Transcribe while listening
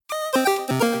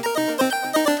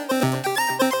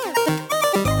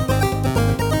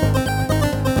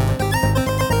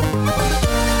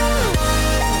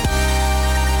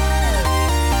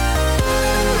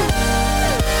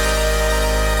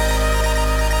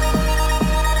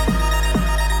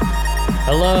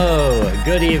Hello,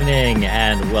 good evening,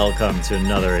 and welcome to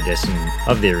another edition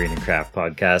of the Arena Craft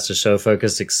Podcast, a show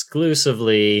focused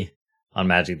exclusively on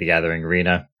Magic the Gathering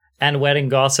Arena and wedding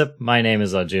gossip. My name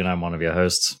is Arjun, I'm one of your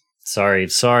hosts. Sorry,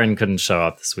 Soren couldn't show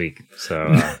up this week, so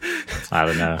I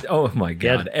don't know. Oh my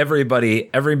god, everybody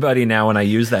now when I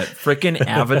use that frickin'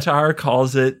 avatar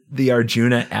calls it the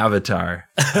Arjuna avatar.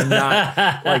 I'm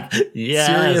not,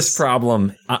 serious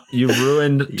problem. You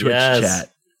ruined Twitch chat.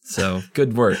 So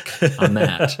good work on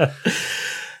that.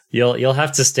 You'll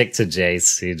have to stick to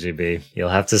Jace, CGB. You'll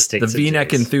have to stick to the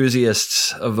V-neck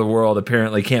enthusiasts of the world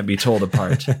apparently can't be told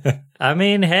apart. I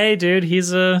mean, hey, dude,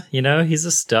 he's a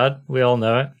stud. We all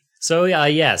know it. So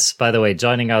yes, by the way,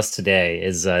 joining us today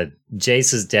is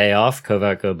Jace's day off,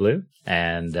 Covert Go Blue,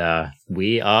 and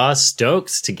we are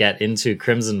stoked to get into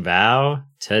Crimson Vow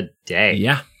today.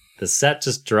 Yeah. The set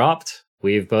just dropped.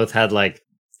 We've both had like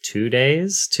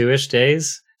 2-ish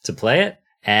days to play it.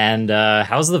 And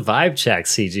how's the vibe check,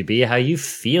 CGB? How you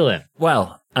feeling?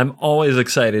 Well, I'm always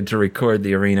excited to record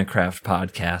the Arena Craft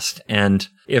podcast. And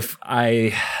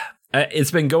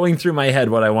it's been going through my head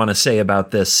what I want to say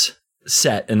about this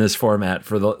set in this format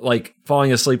for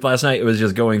falling asleep last night. It was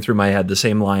just going through my head the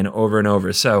same line over and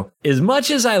over. So as much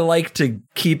as I like to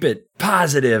keep it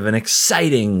positive and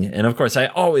exciting, and of course I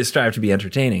always strive to be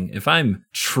entertaining, if I'm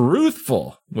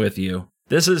truthful with you,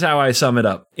 this is how I sum it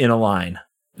up in a line.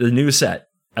 The new set.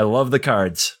 I love the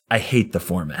cards. I hate the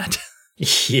format.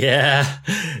 Yeah,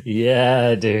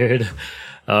 dude.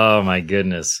 Oh my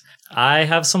goodness. I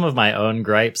have some of my own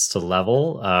gripes to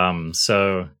level.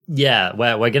 So yeah,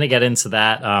 we're going to get into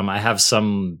that. I have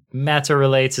some meta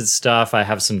related stuff. I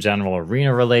have some general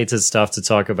arena related stuff to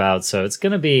talk about. So it's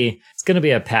going to be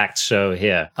a packed show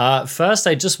here. First,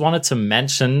 I just wanted to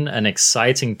mention an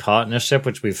exciting partnership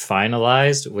which we've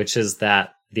finalized, which is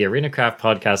that the Arena Craft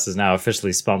podcast is now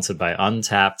officially sponsored by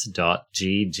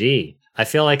Untapped.gg. I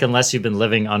feel like unless you've been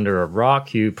living under a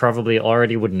rock, you probably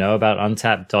already would know about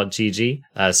Untapped.gg.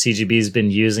 CGB's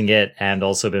been using it and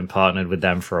also been partnered with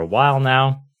them for a while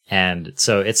now. And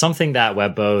so it's something that we're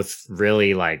both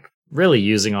really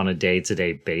using on a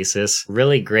day-to-day basis.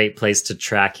 Really great place to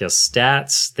track your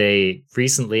stats. They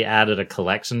recently added a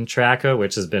collection tracker,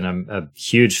 which has been a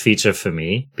huge feature for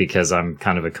me because I'm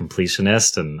kind of a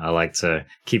completionist and I like to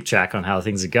keep track on how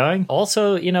things are going.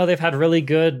 Also, they've had really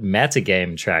good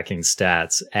metagame tracking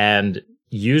stats. And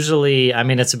usually, I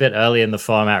mean, it's a bit early in the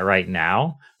format right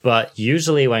now, but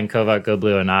usually when Covert Go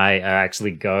Blue and I are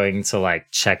actually going to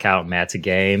check out meta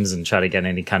games and try to get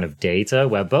any kind of data,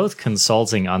 we're both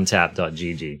consulting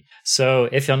Untapped.gg. So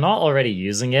if you're not already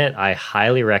using it, I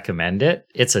highly recommend it.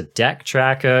 It's a deck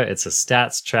tracker, it's a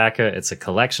stats tracker, it's a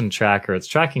collection tracker. It's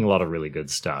tracking a lot of really good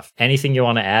stuff. Anything you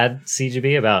want to add,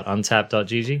 CGB, about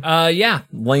Untapped.gg? Yeah.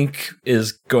 Link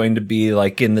is going to be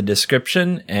in the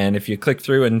description. And if you click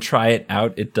through and try it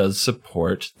out, it does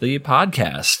support the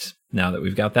podcast now that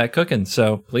we've got that cooking.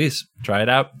 So please try it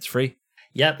out. It's free.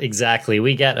 Yep, exactly.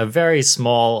 We get a very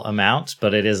small amount,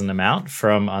 but it is an amount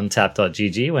from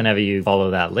Untapped.gg whenever you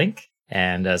follow that link.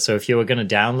 And so if you were going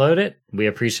to download it, we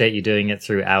appreciate you doing it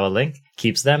through our link.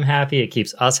 Keeps them happy. It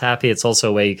keeps us happy. It's also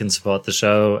a way you can support the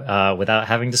show without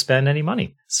having to spend any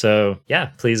money. So yeah,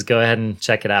 please go ahead and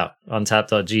check it out.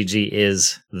 Untapped.gg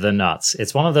is the nuts.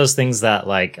 It's one of those things that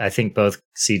I think both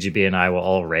CGB and I were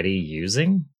already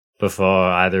using before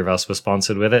either of us were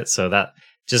sponsored with it. So that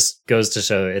just goes to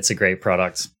show it's a great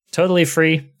product. Totally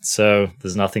free, so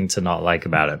there's nothing to not like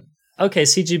about it. Okay,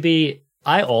 CGB,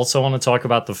 I also want to talk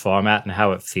about the format and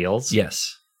how it feels.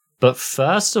 Yes. But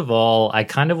first of all, I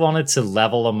kind of wanted to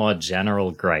level a more general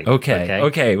gripe.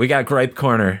 Okay, we got Gripe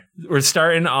Corner. We're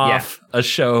starting off a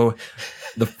show,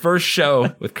 the first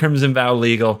show with Crimson Vow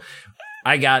Legal.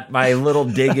 I got my little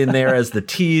dig in there as the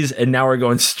tease, and now we're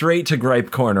going straight to Gripe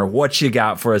Corner. What you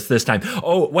got for us this time?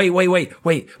 Oh, wait.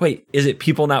 Is it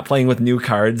people not playing with new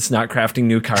cards, not crafting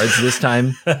new cards this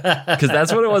time? Because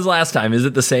that's what it was last time. Is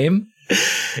it the same?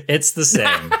 It's the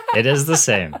same. It is the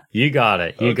same. You got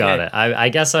it. Got it. I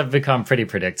guess I've become pretty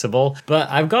predictable, but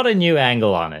I've got a new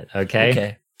angle on it,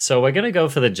 okay? So we're going to go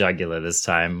for the jugular this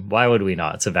time. Why would we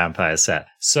not? It's a vampire set.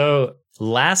 So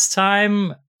last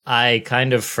time I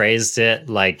kind of phrased it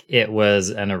like it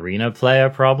was an arena player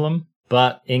problem,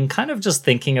 but in kind of just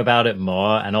thinking about it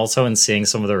more and also in seeing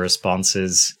some of the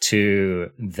responses to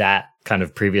that kind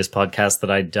of previous podcast that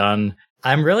I'd done,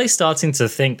 I'm really starting to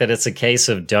think that it's a case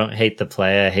of don't hate the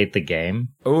player, hate the game.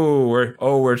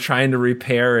 We're trying to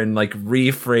repair and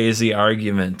rephrase the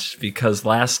argument because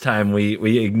last time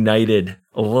we ignited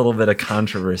a little bit of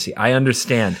controversy. I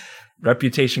understand.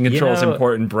 Reputation control is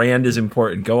important. Brand is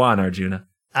important. Go on, Arjuna.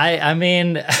 I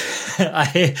mean,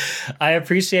 I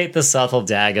appreciate the subtle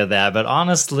dagger there, but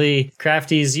honestly,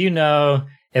 Crafties,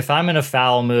 if I'm in a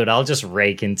foul mood, I'll just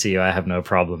rake into you. I have no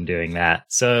problem doing that.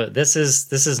 So this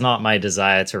is not my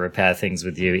desire to repair things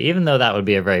with you, even though that would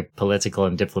be a very political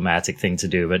and diplomatic thing to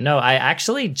do. But no, I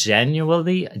actually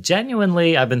genuinely,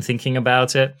 I've been thinking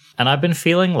about it, and I've been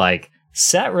feeling like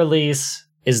set release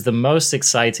is the most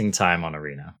exciting time on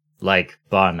Arena. Like,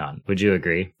 bar none. Would you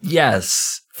agree?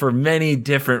 Yes, for many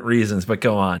different reasons, but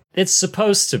go on. It's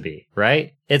supposed to be,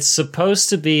 right? It's supposed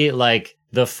to be like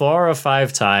the 4 or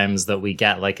 5 times that we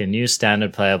get like a new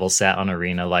standard playable set on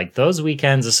Arena, like those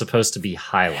weekends are supposed to be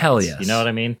highlights. Hell yes. You know what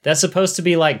I mean? They're supposed to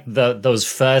be like those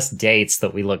first dates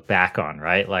that we look back on,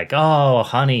 right? Like, oh,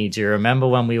 honey, do you remember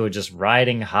when we were just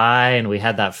riding high and we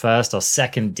had that first or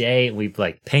second date? We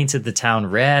like painted the town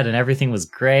red and everything was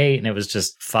great and it was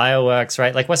just fireworks,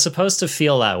 right? Like we're supposed to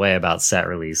feel that way about set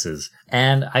releases.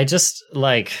 And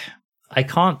I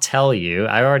can't tell you,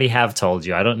 I already have told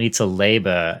you, I don't need to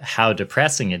labor how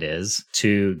depressing it is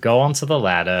to go onto the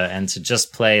ladder and to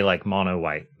just play like mono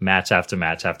white, match after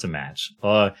match after match.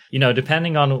 Or,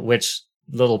 depending on which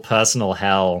little personal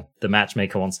hell the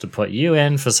matchmaker wants to put you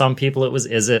in, for some people it was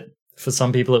Izzet, for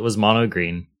some people it was mono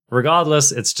green.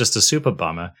 Regardless, it's just a super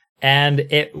bummer. And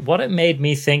what it made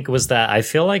me think was that I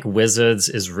feel like Wizards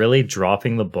is really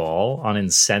dropping the ball on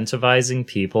incentivizing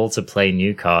people to play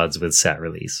new cards with set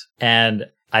release. And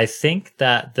I think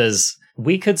that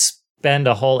we could spend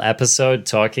a whole episode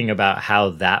talking about how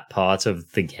that part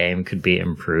of the game could be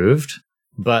improved.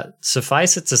 But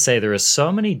suffice it to say, there are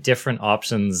so many different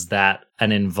options that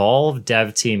an involved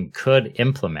dev team could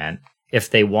implement if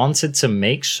they wanted to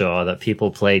make sure that people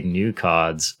played new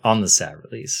cards on the set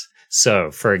release.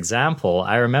 So, for example,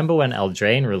 I remember when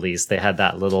Eldraine released, they had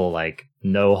that little, like,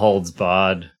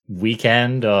 no-holds-barred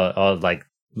weekend or, like,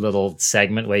 little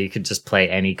segment where you could just play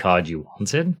any card you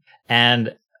wanted.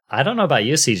 And I don't know about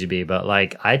you, CGB, but,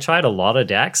 like, I tried a lot of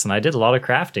decks and I did a lot of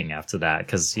crafting after that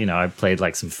because, I played,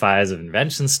 like, some Fires of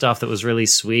Invention stuff that was really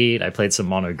sweet. I played some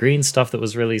mono-green stuff that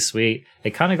was really sweet.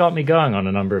 It kind of got me going on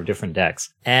a number of different decks.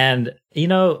 And,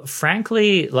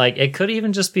 frankly, like, it could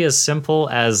even just be as simple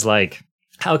as, like,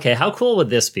 okay, how cool would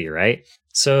this be, right?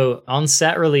 So on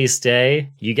set release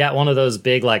day, you get one of those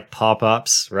big like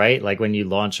pop-ups, right? Like when you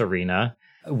launch Arena.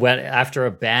 When after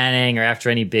a banning or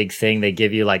after any big thing, they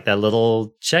give you like that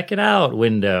little check it out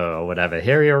window or whatever.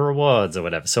 Here are your rewards or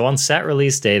whatever. So on set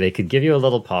release day, they could give you a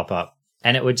little pop-up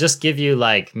and it would just give you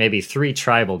like maybe 3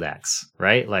 tribal decks,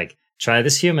 right? Like try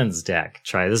this humans deck,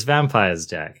 try this vampires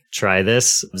deck, try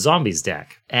this zombies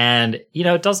deck. And,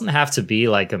 it doesn't have to be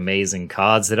like amazing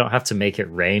cards. They don't have to make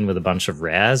it rain with a bunch of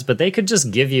rares, but they could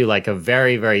just give you like a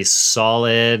very, very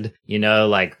solid,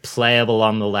 like playable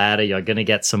on the ladder. You're going to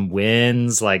get some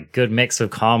wins, like good mix of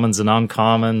commons and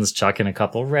uncommons, chuck in a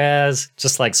couple rares,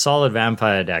 just like solid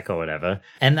vampire deck or whatever.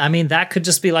 And I mean, that could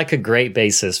just be like a great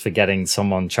basis for getting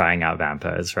someone trying out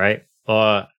vampires, right?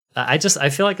 Or I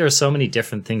feel like there are so many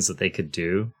different things that they could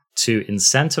do to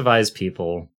incentivize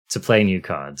people to play new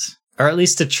cards, or at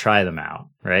least to try them out,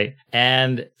 right?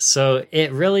 And so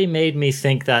it really made me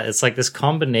think that it's like this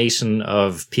combination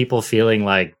of people feeling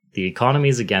like the economy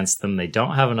is against them, they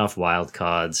don't have enough wild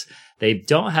cards, they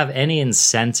don't have any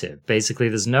incentive. Basically,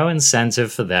 there's no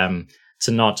incentive for them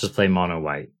to not just play mono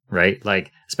white. Right?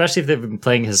 Like, especially if they've been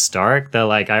playing historic, they're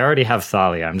like, I already have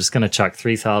Thalia. I'm just going to chuck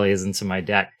 3 Thalias into my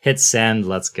deck, hit send,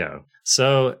 let's go.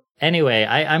 So anyway,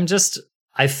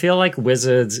 I feel like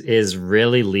Wizards is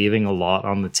really leaving a lot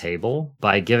on the table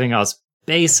by giving us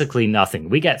basically nothing.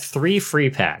 We get 3 free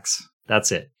packs.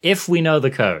 That's it. If we know the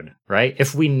code, right?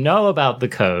 If we know about the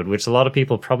code, which a lot of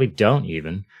people probably don't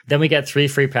even, then we get 3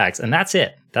 free packs. And that's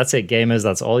it. That's it, gamers.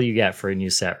 That's all you get for a new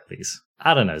set release.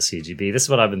 I don't know, CGB. This is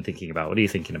what I've been thinking about. What are you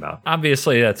thinking about?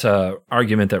 Obviously, that's an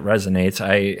argument that resonates.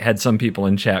 I had some people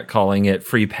in chat calling it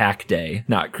Free Pack Day,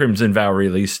 not Crimson Vow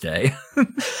Release Day.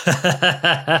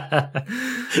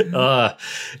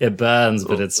 It burns,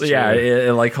 but it's true. Yeah,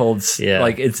 it like holds,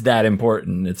 like it's that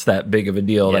important. It's that big of a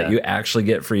deal that you actually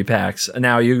get free packs.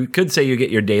 Now, you could say you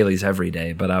get your dailies every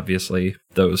day, but obviously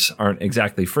those aren't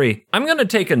exactly free. I'm going to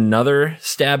take another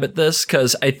stab at this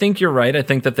because I think you're right. I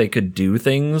think that they could do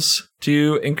things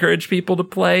to encourage people to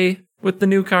play with the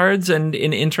new cards and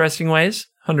in interesting ways.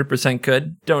 100%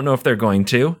 could. Don't know if they're going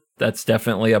to. That's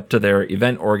definitely up to their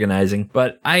event organizing.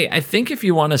 But I think if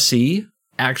you want to see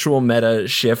actual meta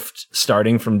shift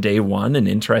starting from day one and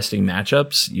interesting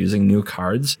matchups using new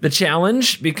cards, the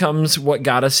challenge becomes what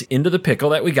got us into the pickle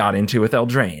that we got into with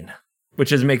Eldraine,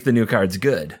 which is make the new cards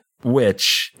good.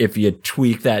 Which, if you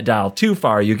tweak that dial too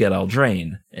far, you get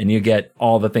Eldraine, and you get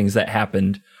all the things that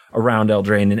happened around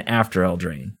Eldraine and after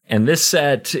Eldraine. And this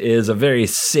set is a very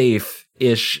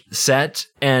safe-ish set,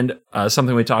 and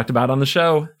something we talked about on the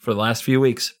show for the last few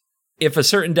weeks. If a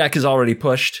certain deck is already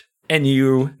pushed, and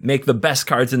you make the best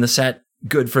cards in the set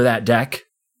good for that deck,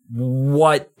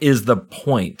 what is the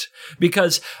point?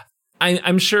 Because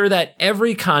I'm sure that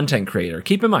every content creator,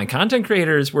 keep in mind, content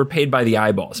creators were paid by the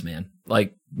eyeballs, man.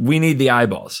 Like, we need the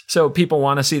eyeballs. So people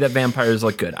want to see that vampires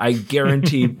look good. I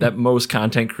guarantee that most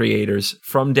content creators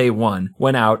from day one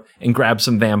went out and grabbed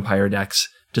some vampire decks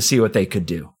to see what they could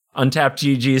do. Untapped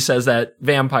GG says that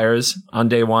vampires on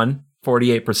day one,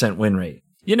 48% win rate.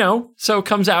 So it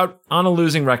comes out on a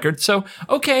losing record. So,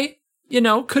 okay,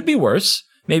 could be worse.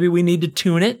 Maybe we need to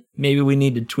tune it. Maybe we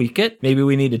need to tweak it. Maybe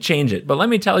we need to change it. But let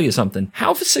me tell you something.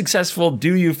 How successful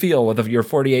do you feel with your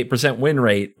 48% win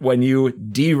rate when you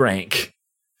D-rank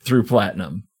through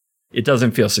Platinum? It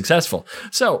doesn't feel successful.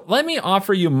 So let me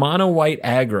offer you Mono White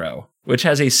Aggro, which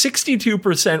has a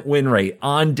 62% win rate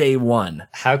on day one.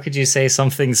 How could you say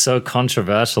something so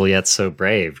controversial yet so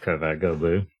brave, Covert Go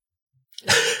Blue?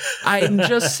 I'm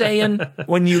just saying,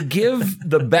 when you give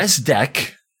the best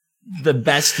deck the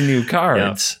best new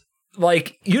cards,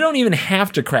 like, you don't even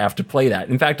have to craft to play that.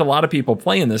 In fact, a lot of people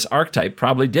playing this archetype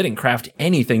probably didn't craft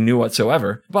anything new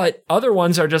whatsoever. But other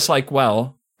ones are just like,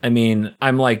 well, I mean,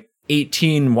 I'm like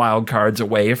 18 wild cards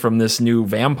away from this new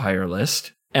vampire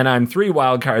list, and I'm 3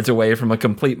 wild cards away from a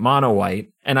complete mono white,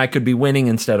 and I could be winning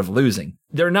instead of losing.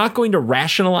 They're not going to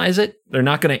rationalize it. They're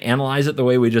not going to analyze it the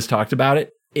way we just talked about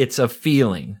it. It's a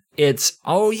feeling. It's,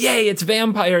 oh, yay, it's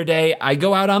Vampire Day. I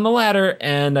go out on the ladder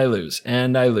and I lose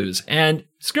and I lose. And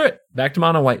screw it. Back to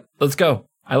mono white. Let's go.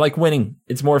 I like winning.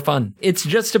 It's more fun. It's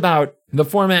just about the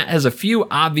format has a few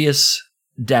obvious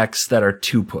decks that are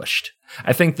too pushed.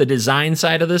 I think the design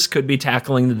side of this could be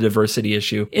tackling the diversity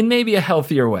issue in maybe a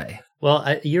healthier way.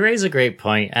 Well, you raise a great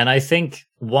point, and I think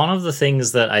one of the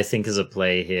things that I think is a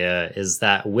play here is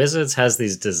that Wizards has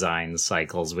these design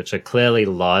cycles which are clearly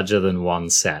larger than one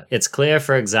set. It's clear,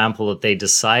 for example, that they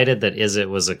decided that Izzet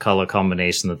was a color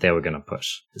combination that they were going to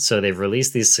push. So they've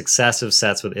released these successive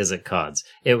sets with Izzet cards.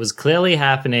 It was clearly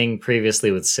happening previously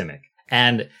with Simic.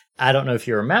 And I don't know if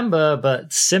you remember,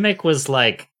 but Simic was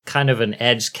like kind of an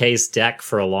edge case deck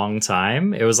for a long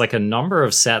time. It was like a number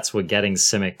of sets were getting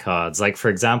Simic cards. Like, for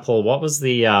example, what was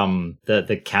the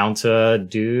counter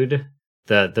dude?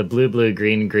 The blue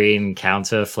green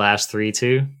counter flash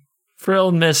 3/2?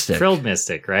 Frilled Mystic. Frilled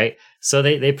Mystic, right? So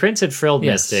they printed Frilled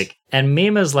Mystic, and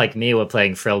memers like me were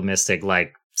playing Frilled Mystic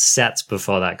like sets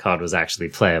before that card was actually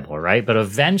playable, right? But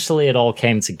eventually it all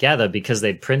came together because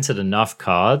they printed enough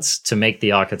cards to make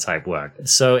the archetype work.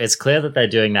 So it's clear that they're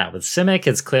doing that with Simic.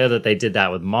 It's clear that they did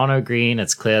that with mono green.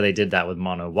 It's clear they did that with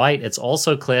mono white. It's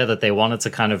also clear that they wanted to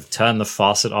kind of turn the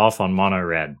faucet off on mono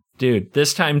red. Dude,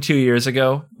 this time 2 years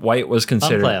ago, white was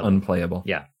considered unplayable.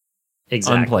 Yeah,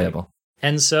 exactly. Unplayable.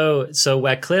 And so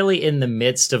we're clearly in the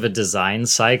midst of a design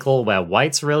cycle where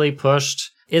white's really pushed,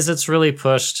 Izzet's really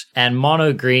pushed, and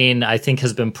mono green, I think,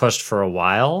 has been pushed for a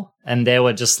while. And they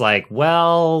were just like,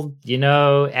 well,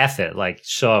 F it. Like,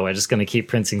 sure, we're just going to keep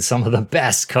printing some of the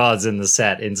best cards in the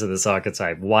set into this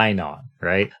archetype. Why not?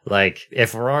 Right? Like,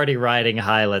 if we're already riding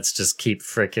high, let's just keep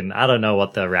freaking, I don't know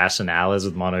what the rationale is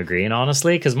with mono green,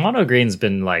 honestly, because mono green's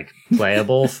been like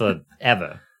playable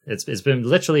forever. It's been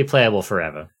literally playable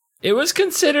forever. It was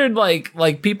considered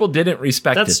like people didn't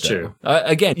respect it. That's true.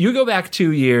 Again, you go back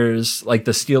 2 years, like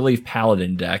the Steel Leaf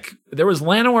Paladin deck. There was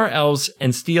Llanowar Elves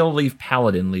and Steel Leaf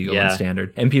Paladin legal and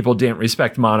standard, and people didn't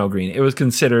respect mono green. It was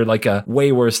considered like a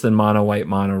way worse than mono white,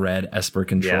 mono red, Esper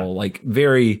control, like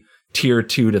very tier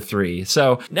 2 to 3.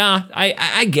 So,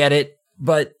 I get it.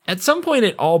 But at some point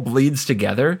it all bleeds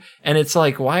together, and it's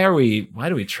like, why do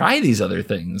we try these other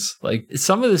things? Like,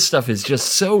 some of this stuff is just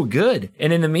so good.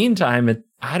 And in the meantime,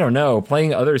 I don't know,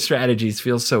 playing other strategies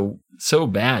feels so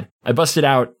bad. I busted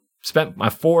out, spent my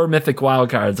 4 mythic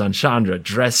wildcards on Chandra,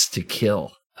 Dressed to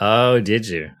Kill. Oh, did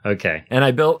you? Okay. And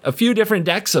I built a few different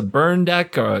decks, a burn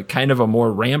deck, kind of a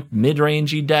more ramp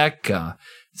mid-rangey deck.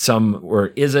 Some were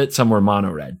Izzet, some were mono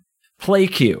red. Play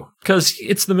queue, because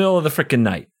it's the middle of the frickin'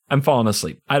 night. I'm falling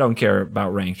asleep. I don't care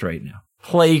about ranked right now.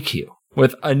 Play queue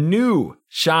with a new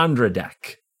Chandra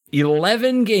deck.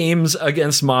 11 games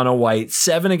against mono white,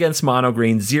 7 against mono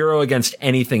green, 0 against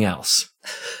anything else.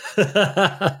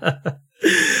 It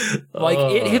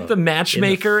hit the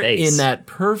matchmaker in that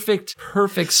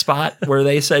perfect spot where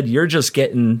they said, you're just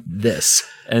getting this,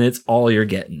 and it's all you're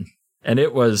getting. And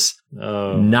it was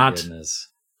not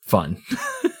fun.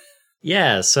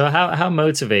 Yeah, so how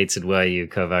motivated were you,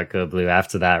 Covert Go Blue,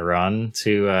 after that run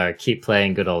to keep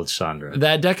playing good old Chandra?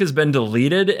 That deck has been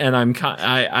deleted, and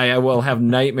I will have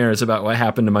nightmares about what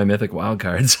happened to my Mythic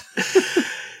Wildcards.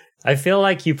 I feel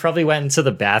like you probably went into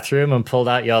the bathroom and pulled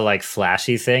out your like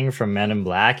flashy thing from Men in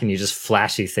Black, and you just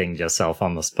flashy thinged yourself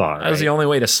on the spot. Right? That was the only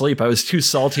way to sleep. I was too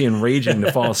salty and raging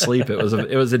to fall asleep. It was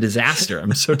a disaster.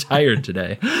 I'm so tired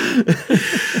today.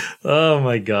 Oh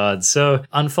my God. So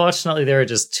unfortunately, there are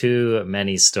just too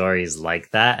many stories like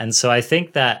that. And so I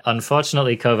think that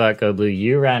unfortunately, Covert Go Blue,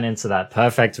 you ran into that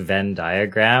perfect Venn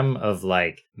diagram of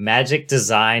like Magic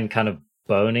design kind of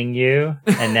boning you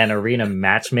and then arena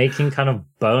matchmaking kind of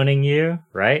boning you,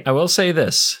 right? I will say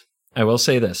this.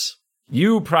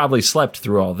 You probably slept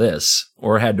through all this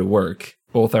or had to work.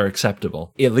 Both are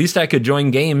acceptable. At least I could join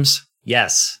games.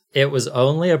 Yes. It was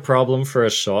only a problem for a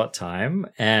short time,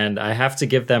 and I have to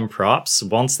give them props.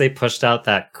 Once they pushed out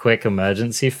that quick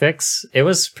emergency fix, it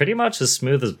was pretty much as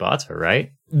smooth as butter,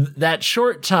 right? That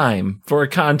short time for a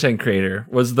content creator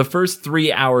was the first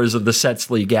 3 hours of the set's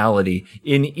legality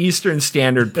in Eastern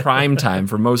Standard prime time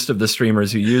for most of the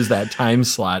streamers who use that time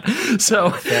slot.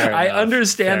 So I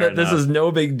understand that this is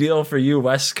no big deal for you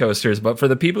West Coasters, but for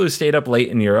the people who stayed up late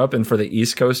in Europe and for the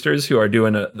East Coasters who are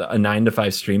doing a 9 to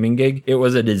 5 streaming gig, it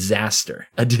was a disaster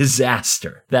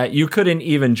that you couldn't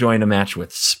even join a match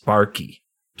with Sparky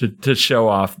to show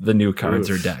off the new cards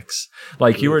or decks.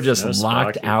 Like you were just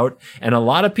locked out, and a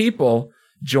lot of people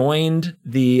joined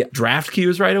the draft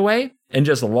queues right away and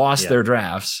just lost their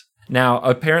drafts. Now,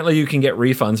 apparently you can get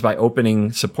refunds by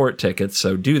opening support tickets,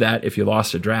 so do that if you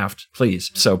lost a draft, please.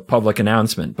 So public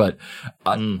announcement. But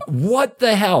what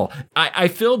the hell? I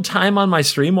filled time on my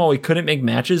stream while we couldn't make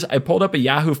matches. I pulled up a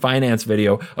Yahoo Finance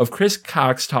video of Chris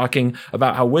Cox talking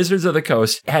about how Wizards of the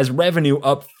Coast has revenue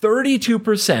up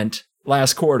 32%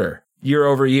 last quarter, year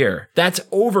over year. That's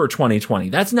over 2020.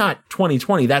 That's not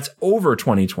 2020. That's over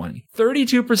 2020.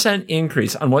 32%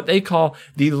 increase on what they call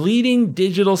the leading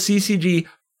digital CCG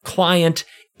client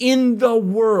in the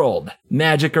world,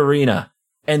 Magic Arena.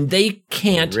 And they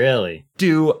can't really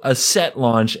do a set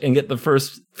launch and get the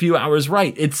first few hours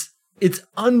right. It's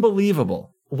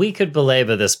unbelievable. We could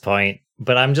belabor this point,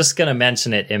 but I'm just going to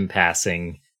mention it in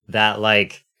passing that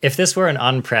like, if this were an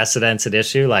unprecedented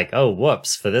issue, like, oh,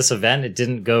 whoops, for this event, it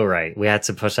didn't go right. We had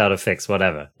to push out a fix,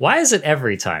 whatever. Why is it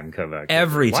every time, Covert?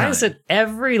 Every time. Why is it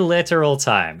every literal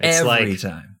time? It's every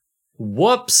time.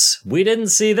 Whoops, we didn't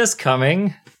see this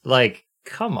coming. Like,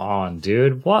 come on,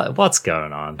 dude. What's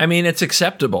going on? I mean, it's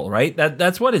acceptable, right?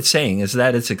 That's what it's saying, is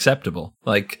that it's acceptable.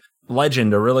 Like,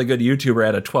 Legend, a really good YouTuber,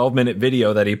 had a 12-minute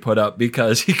video that he put up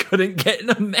because he couldn't get in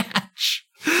a match.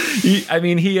 He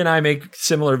and I make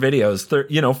similar videos.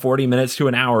 40 minutes to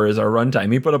an hour is our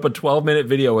runtime. He put up a 12-minute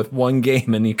video with one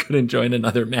game and he couldn't join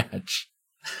another match.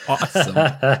 Awesome.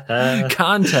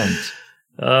 Content.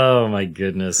 Oh my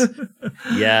goodness.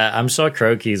 Yeah, I'm sure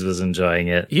Crokies was enjoying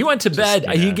it. He went to bed.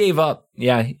 He gave up.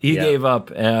 Yeah, he gave up.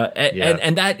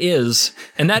 And that is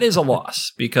a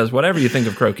loss, because whatever you think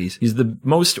of Crokies, he's the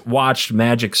most watched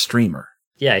Magic streamer.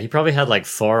 Yeah, he probably had like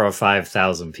 4,000 or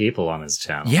 5,000 people on his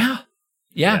channel.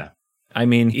 Yeah. I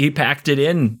mean, he packed it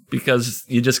in because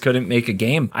you just couldn't make a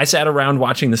game. I sat around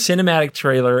watching the cinematic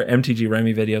trailer, MTG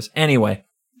Remy videos. Anyway,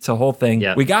 it's a whole thing.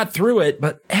 Yeah. We got through it,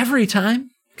 but every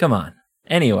time? Come on.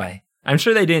 Anyway, I'm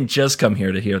sure they didn't just come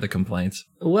here to hear the complaints.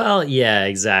 Well, yeah,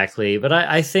 exactly. But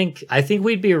I think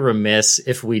we'd be remiss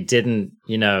if we didn't,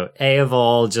 A of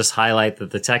all, just highlight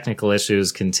that the technical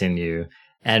issues continue,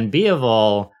 and B of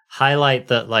all, highlight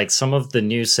that like some of the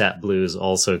new set blues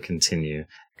also continue.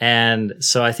 And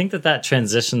so I think that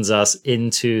transitions us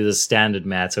into the standard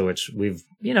meta, which we've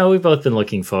both been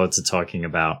looking forward to talking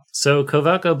about. So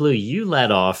Covert Go Blue, you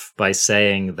led off by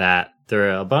saying that there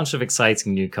are a bunch of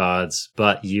exciting new cards,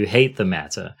 but you hate the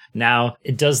meta. Now,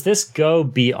 does this go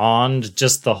beyond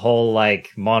just the whole like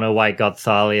mono white got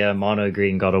Thalia, mono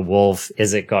green got a wolf?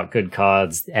 Is it got good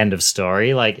cards? End of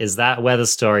story. Like, is that where the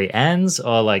story ends?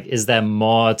 Or like, is there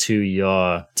more to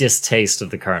your distaste of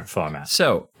the current format?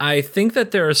 So I think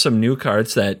that there are some new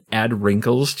cards that add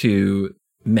wrinkles to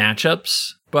matchups,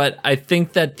 but I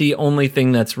think that the only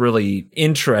thing that's really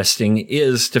interesting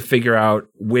is to figure out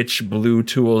which blue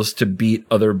tools to beat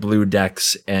other blue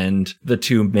decks and the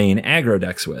two main aggro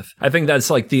decks with. I think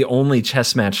that's like the only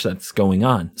chess match that's going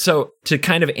on. So to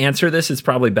kind of answer this, it's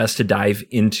probably best to dive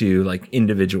into like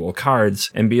individual cards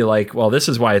and be like, well, this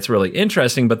is why it's really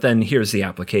interesting, but then here's the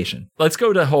application. Let's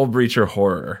go to Hull Breacher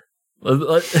Horror.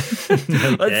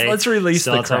 Let's release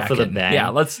the Kraken. Yeah,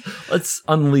 let's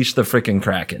unleash the frickin'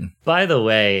 Kraken. By the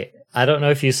way, I don't know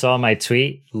if you saw my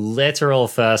tweet. Literal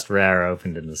first rare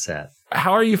opened in the set.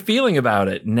 how are you feeling about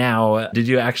it now? Did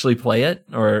you actually play it?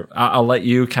 Or I'll let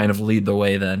you kind of lead the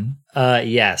way then.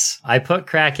 Yes. I put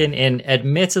Kraken in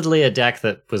admittedly a deck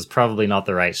that was probably not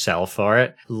the right shell for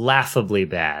it. Laughably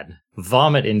bad.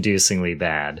 Vomit-inducingly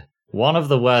bad. One of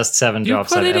the worst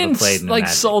 7-drops I've ever played in a like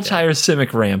Magic Sultire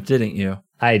Simic Ramp, didn't you?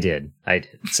 I did.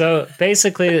 So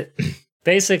basically,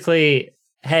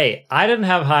 hey, I didn't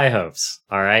have high hopes,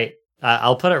 all right?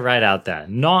 I'll put it right out there.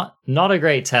 Not a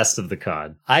great test of the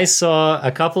card. I saw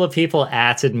a couple of people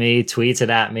tweeted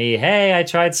at me, hey, I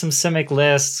tried some Simic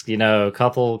lists, a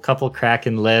couple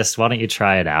Kraken lists. Why don't you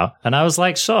try it out? And I was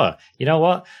like, sure. You know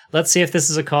what? Let's see if this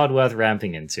is a card worth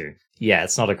ramping into. Yeah,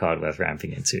 it's not a card worth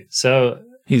ramping into. So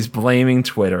he's blaming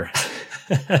Twitter.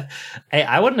 Hey,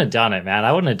 I wouldn't have done it, man.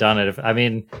 I wouldn't have done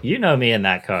it you know me and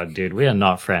that card, dude. We are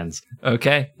not friends.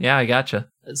 Okay. Yeah, I gotcha.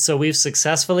 So we've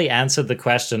successfully answered the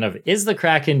question of, is the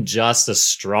Kraken just a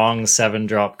strong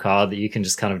 7-drop card that you can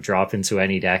just kind of drop into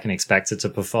any deck and expect it to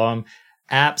perform?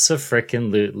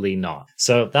 Abso-frickin-lutely not.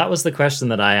 So that was the question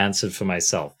that I answered for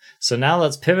myself. So now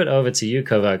let's pivot over to you,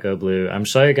 Covert Go Blue. I'm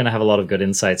sure you're going to have a lot of good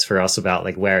insights for us about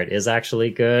like where it is actually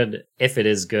good, if it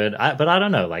is good. But I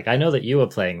don't know. Like, I know that you were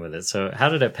playing with it. So how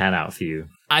did it pan out for you?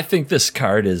 I think this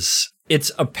card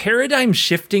it's a paradigm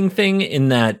shifting thing in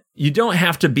that you don't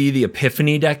have to be the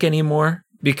Epiphany deck anymore,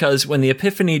 because when the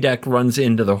Epiphany deck runs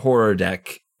into the horror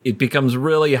deck, it becomes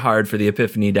really hard for the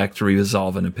Epiphany deck to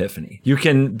resolve an Epiphany. You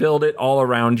can build it all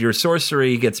around your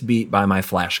sorcery gets beat by my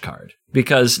flash card.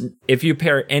 Because if you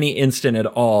pair any instant at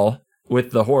all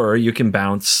with the horror, you can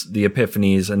bounce the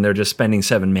Epiphanies and they're just spending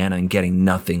 7 mana and getting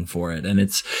nothing for it. And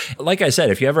it's, like I said,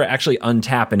 if you ever actually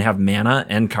untap and have mana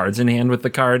and cards in hand with the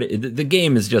card, the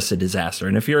game is just a disaster.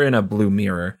 And if you're in a blue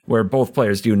mirror where both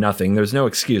players do nothing, there's no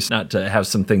excuse not to have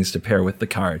some things to pair with the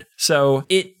card. So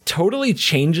it totally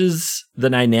changes the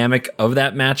dynamic of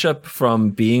that matchup from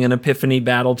being an Epiphany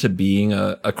battle to being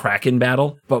a Kraken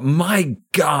battle. But my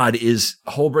God, is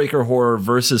Hullbreaker Horror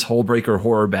versus Hullbreaker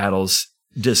Horror battles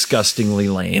disgustingly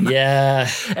lame. Yeah.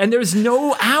 And there's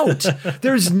no out.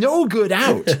 There's no good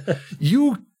out.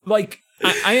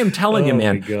 I am telling you,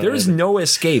 man, there's no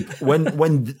escape. When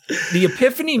the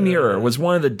Epiphany mirror was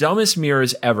one of the dumbest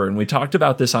mirrors ever, and we talked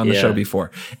about this on the show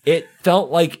before, it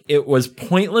felt like it was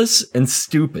pointless and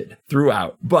stupid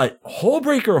throughout. But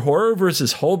Hullbreaker Horror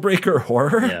versus Hullbreaker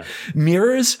Horror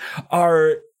mirrors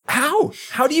are...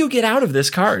 How do you get out of this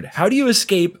card? How do you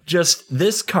escape just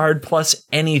this card plus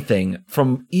anything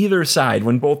from either side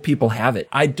when both people have it?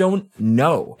 I don't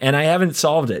know. And I haven't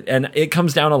solved it. And it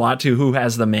comes down a lot to who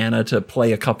has the mana to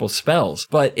play a couple spells.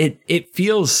 But it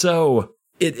feels so...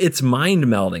 It's mind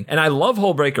melding. And I love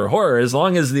Hullbreaker Horror as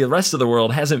long as the rest of the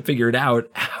world hasn't figured out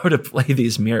how to play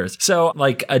these mirrors. So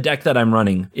like a deck that I'm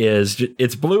running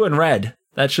it's blue and red.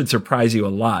 That should surprise you a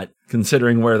lot,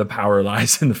 considering where the power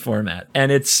lies in the format.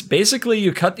 And it's basically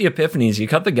you cut the Epiphanies, you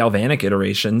cut the Galvanic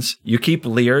iterations, you keep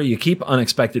Leer, you keep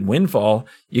Unexpected Windfall,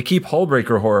 you keep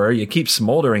Hullbreaker Horror, you keep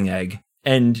Smoldering Egg.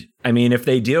 And, I mean, if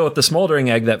they deal with the Smoldering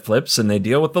Egg that flips and they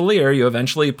deal with the Leer, you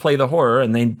eventually play the Horror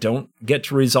and they don't get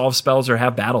to resolve spells or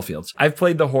have battlefields. I've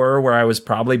played the Horror where I was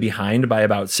probably behind by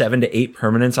about 7 to 8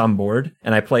 permanents on board,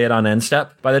 and I play it on end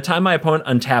step. By the time my opponent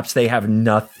untaps, they have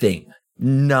nothing.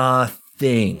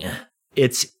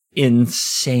 It's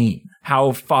insane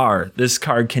how far this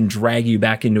card can drag you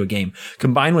back into a game.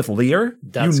 Combined with Leer,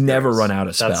 you never run out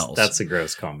of spells. That's a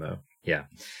gross combo. Yeah.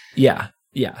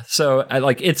 So I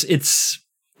like it's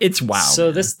wow. So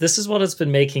man. This is what it's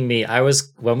been making me.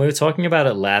 When we were talking about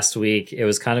it last week, it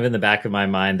was kind of in the back of my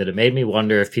mind that it made me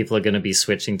wonder if people are going to be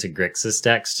switching to Grixis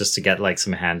decks just to get like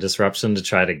some hand disruption to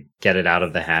try to get it out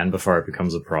of the hand before it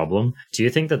becomes a problem. Do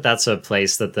you think that that's a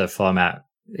place that the format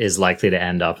is likely to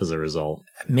end up as a result?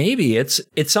 Maybe it's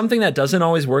something that doesn't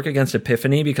always work against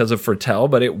Epiphany because of Foretell,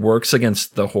 but it works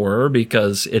against the Horror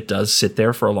because it does sit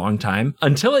there for a long time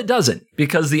until it doesn't.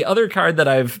 Because the other card that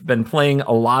I've been playing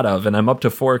a lot of, and I'm up to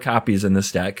 4 copies in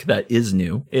this deck that is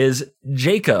new, is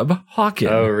Jacob Hawken.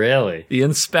 Oh, really? The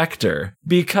Inspector.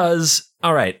 Because,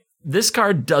 all right, this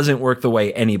card doesn't work the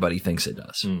way anybody thinks it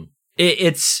does.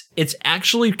 It's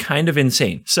actually kind of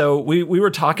insane. So we were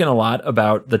talking a lot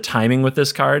about the timing with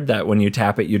this card, that when you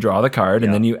tap it, you draw the card,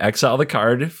 and then you exile the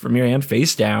card from your hand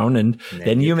face down, and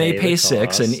then you may pay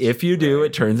 6, and if you do,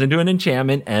 it turns into an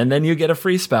enchantment, and then you get a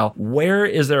free spell. Where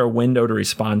is there a window to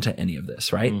respond to any of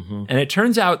this, right? Mm-hmm. And it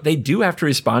turns out they do have to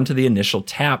respond to the initial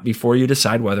tap before you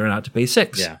decide whether or not to pay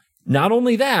 6. Yeah. Not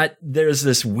only that, there's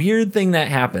this weird thing that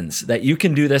happens that you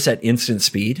can do this at instant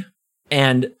speed.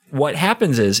 And what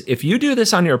happens is, if you do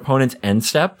this on your opponent's end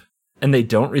step, and they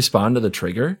don't respond to the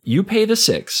trigger, you pay the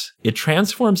 6. It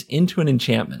transforms into an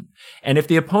enchantment. And if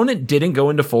the opponent didn't go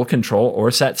into full control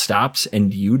or set stops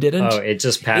and you didn't, it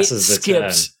just passes the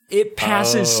skips. turn. It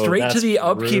passes straight to the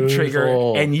upkeep trigger,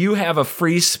 and you have a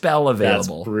free spell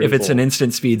available if it's an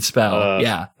instant speed spell.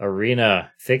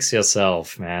 Arena, fix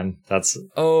yourself, man. That's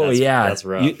rough.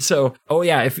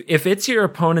 If it's your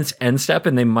opponent's end step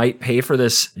and they might pay for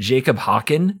this Jacob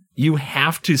Hawken, you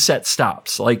have to set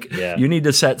stops. You need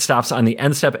to set stops on the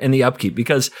end step and the upkeep,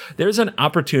 because there's an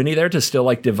opportunity there to still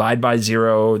divide by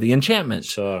 0 the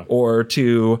enchantment, or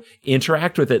to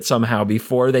interact with it somehow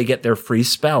before they get their free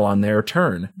spell on their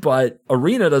turn. But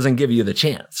Arena doesn't give you the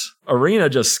chance. Arena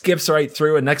just skips right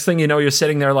through, and next thing you know, you're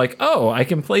sitting there like, oh, I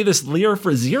can play this Leer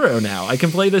for 0 now. I can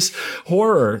play this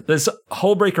horror, this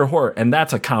Hullbreaker Horror, and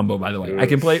that's a combo, by the way. I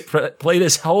can play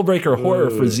this Hullbreaker Horror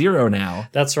for 0 now.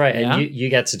 That's right, and you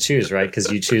get to choose, right?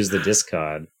 Because you choose the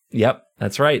discard. Yep,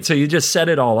 that's right. So you just set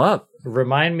it all up.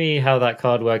 Remind me how that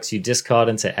card works. You discard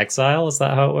into exile. Is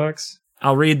that how it works?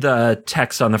 I'll read the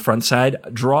text on the front side.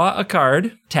 Draw a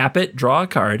card, tap it, draw a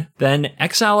card, then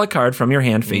exile a card from your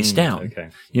hand face down. Okay.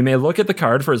 You may look at the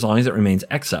card for as long as it remains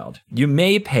exiled. You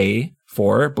may pay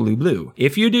for blue.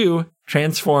 If you do,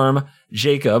 transform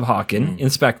Jacob Hawken,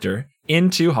 Inspector,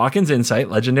 into Hawken's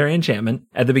Insight, legendary enchantment.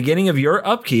 At the beginning of your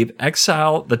upkeep,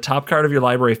 exile the top card of your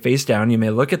library face down. You may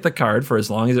look at the card for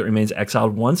as long as it remains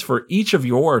exiled once for each of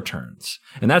your turns.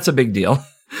 And that's a big deal.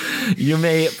 You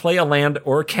may play a land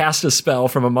or cast a spell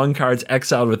from among cards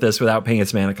exiled with this without paying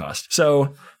its mana cost.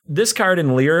 So this card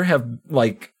and Leer have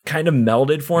kind of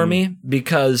melded for me,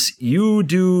 because you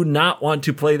do not want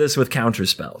to play this with counter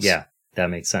spells. Yeah, that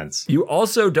makes sense. You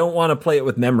also don't want to play it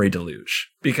with Memory Deluge,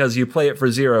 because you play it for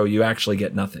 0, you actually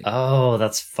get nothing. Oh,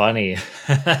 that's funny.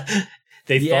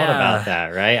 They thought about that,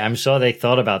 right? I'm sure they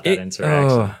thought about that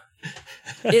interaction.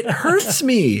 It hurts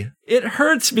me. It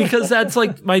hurts because that's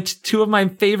two of my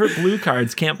favorite blue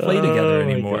cards can't play together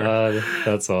anymore. God,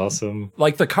 that's awesome.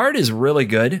 The card is really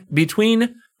good.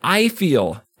 Between I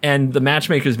feel And the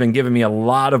matchmaker's been giving me a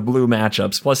lot of blue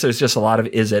matchups. Plus, there's just a lot of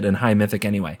Izzet and High Mythic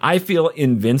anyway. I feel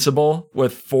invincible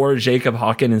with 4 Jacob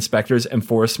Hawken Inspectors and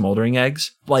 4 Smoldering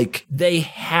Eggs. Like, they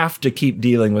have to keep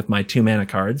dealing with my 2-mana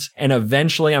cards. And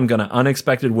eventually, I'm going to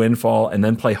Unexpected Windfall and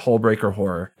then play Hullbreaker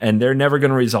Horror. And they're never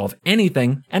going to resolve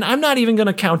anything. And I'm not even going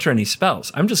to counter any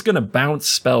spells. I'm just going to bounce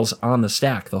spells on the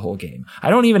stack the whole game. I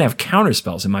don't even have counter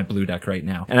spells in my blue deck right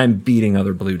now. And I'm beating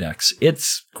other blue decks.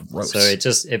 It's gross. So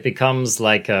it becomes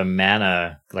like a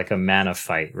mana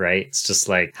fight, right? It's just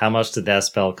like, how much did that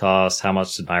spell cost? How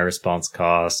much did my response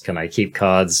cost? Can I keep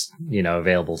cards,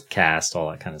 available to cast, all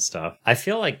that kind of stuff. I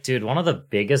feel like, dude, one of the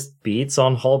biggest beats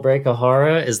on Hullbreaker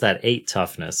Horror is that 8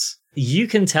 toughness. You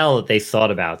can tell that they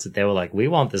thought about it. They were like, we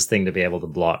want this thing to be able to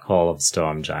block Hall of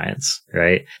Storm Giants,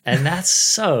 right? And that's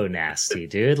so nasty,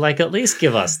 dude. Like, at least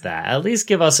give us that. At least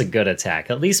give us a good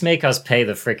attack. At least make us pay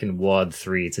the frickin' Ward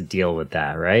 3 to deal with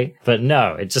that, right? But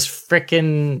no, it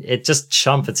just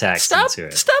chump attacks into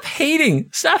it. Stop hating.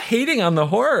 Stop hating on the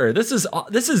horror. This is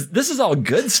all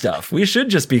good stuff. We should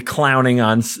just be clowning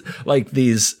on like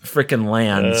these frickin'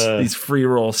 lands, these free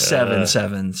roll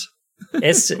 7/7s.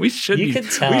 We should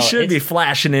be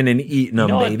flashing in and eating them,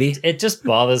 baby. It just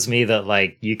bothers me that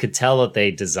like you could tell that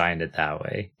they designed it that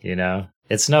way.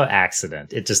 It's no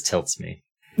accident. It just tilts me.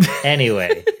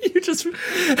 Anyway,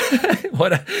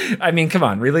 come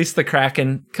on, release the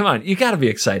Kraken. Come on, you got to be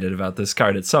excited about this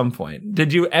card at some point.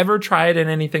 Did you ever try it in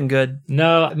anything good?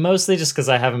 No, mostly just because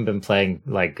I haven't been playing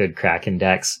like good Kraken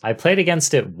decks. I played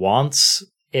against it once.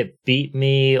 It beat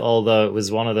me, although it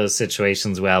was one of those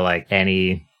situations where like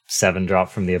any 7-drop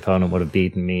from the opponent would have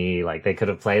beaten me. Like, they could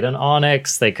have played an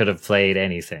Onyx, they could have played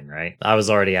anything, right? I was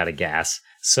already out of gas.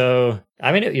 So,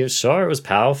 I mean, it was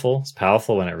powerful. It's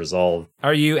powerful when it resolved.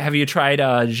 Have you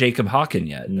tried Jacob Hawken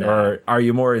yet? No. Or are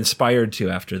you more inspired to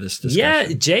after this discussion?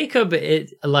 Yeah, Jacob,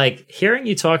 hearing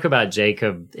you talk about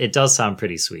Jacob, it does sound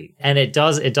pretty sweet. And it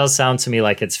does sound to me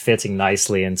like it's fitting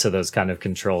nicely into those kind of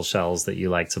control shells that you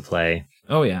like to play.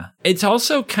 Oh, yeah. It's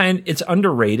also it's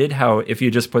underrated how if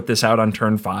you just put this out on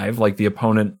turn 5, like the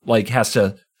opponent has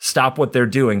to stop what they're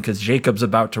doing because Jacob's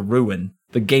about to ruin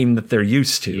the game that they're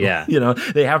used to. Yeah.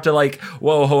 They have to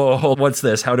whoa, what's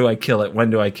this? How do I kill it? When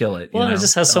do I kill it? Well, it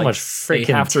just has so much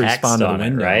freaking text on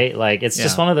it, right? Like, it's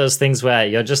just one of those things where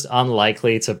you're just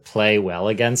unlikely to play well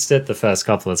against it the first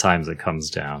couple of times it comes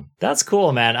down. That's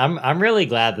cool, man. I'm really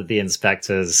glad that the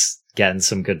Inspector's getting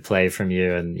some good play from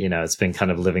you, and it's been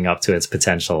kind of living up to its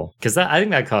potential, because I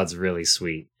think that card's really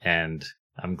sweet, and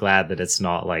I'm glad that it's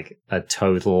not like a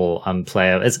total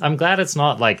unplayable. I'm glad it's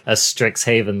not like a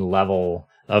Strixhaven level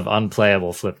of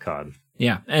unplayable flip card.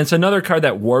 Yeah, and it's another card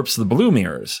that warps the blue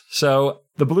mirrors. So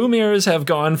the blue mirrors have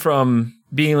gone from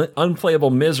being unplayable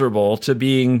miserable to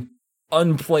being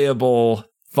unplayable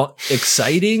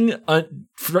exciting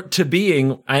to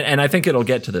being, and I think it'll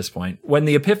get to this point, when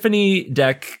the Epiphany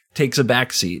deck takes a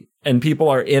backseat and people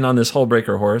are in on this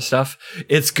Hullbreaker horror stuff,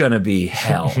 it's gonna be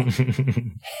hell.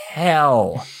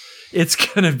 Hell. It's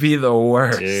gonna be the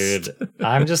worst. Dude,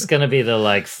 I'm just gonna be the,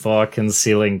 like, 4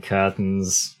 concealing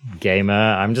curtains gamer.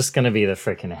 I'm just gonna be the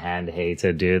freaking hand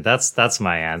hater, dude. That's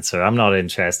my answer. I'm not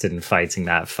interested in fighting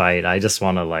that fight. I just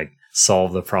want to, like,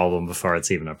 solve the problem before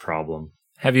it's even a problem.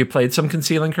 Have you played some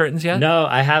Concealing Curtains yet? No,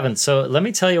 I haven't. So let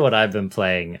me tell you what I've been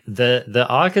playing. The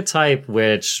archetype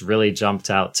which really jumped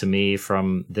out to me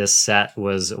from this set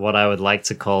was what I would like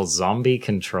to call zombie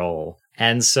control.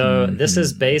 And so this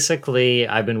is basically,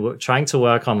 I've been trying to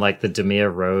work on, like, the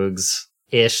Dimir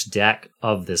Rogues-ish deck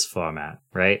of this format,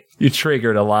 right? You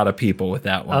triggered a lot of people with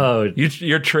that one. Oh,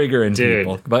 you're triggering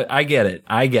people, but I get it.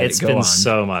 It's been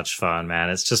so much fun, man.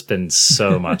 It's just been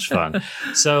so much fun.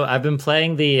 So I've been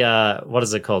playing the, what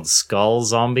is it called? Skull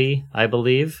Zombie, I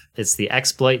believe. It's the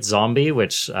Exploit Zombie,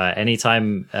 which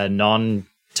anytime a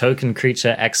non-token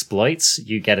creature exploits,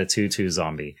 you get a 2/2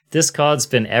 zombie. This card's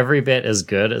been every bit as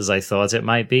good as I thought it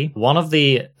might be. One of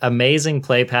the amazing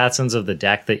play patterns of the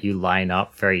deck that you line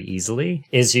up very easily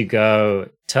is you go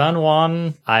turn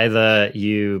 1, either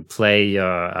you play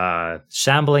your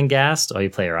Shambling Ghast or you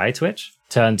play your Eye Twitch.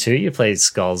 Turn 2, you play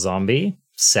Skull Zombie.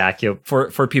 Sack your...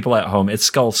 For people at home, it's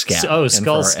Skull Scab.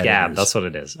 Skull Scab. That's what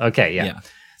it is. Okay, yeah.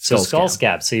 So Skull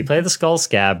Scab. So you play the Skull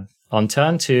Scab. On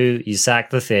turn 2, you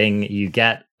sack the thing, you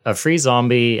get a free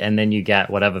zombie, and then you get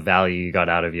whatever value you got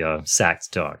out of your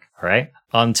sacked dog, all right?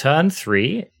 On turn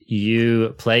 3,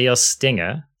 you play your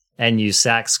Stinger, and you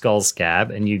sack Skull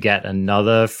Scab, and you get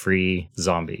another free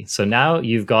zombie. So now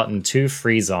you've gotten 2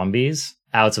 free zombies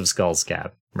out of Skull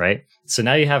Scab, right? So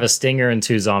now you have a Stinger and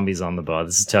 2 zombies on the board.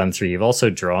 This is turn 3. You've also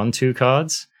drawn 2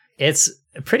 cards. It's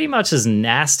pretty much as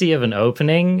nasty of an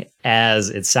opening as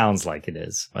it sounds like it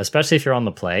is, especially if you're on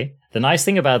the play. The nice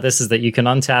thing about this is that you can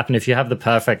untap, and if you have the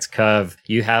perfect curve,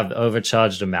 you have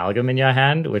Overcharged Amalgam in your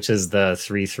hand, which is the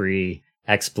 3/3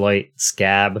 exploit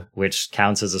Scab, which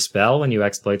counts as a spell when you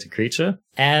exploit a creature.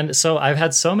 And so I've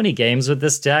had so many games with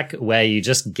this deck where you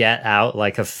just get out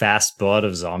like a fast board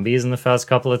of zombies in the first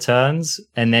couple of turns,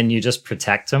 and then you just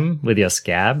protect them with your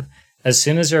Scab. As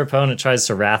soon as your opponent tries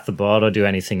to wrath the board or do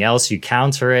anything else, you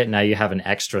counter it. Now you have an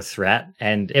extra threat,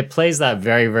 and it plays that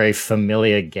very, very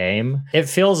familiar game. It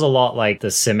feels a lot like the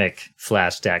Simic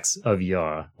flash decks of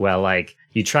yore, where, like,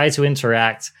 you try to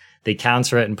interact, they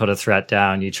counter it and put a threat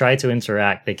down. You try to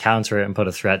interact, they counter it and put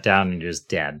a threat down, and you're just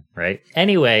dead, right?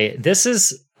 Anyway, this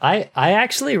is... I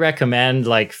actually recommend,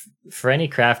 like, for any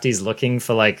crafties looking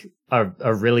for, like,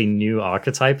 a really new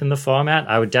archetype in the format,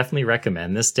 I would definitely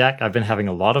recommend this deck. I've been having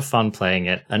a lot of fun playing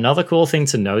it. Another cool thing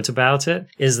to note about it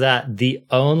is that the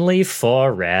only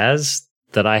 4 rares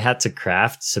that I had to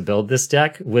craft to build this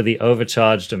deck were the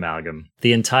Overcharged Amalgam.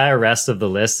 The entire rest of the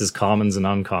list is commons and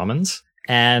uncommons.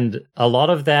 And a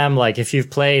lot of them, like, if you've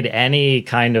played any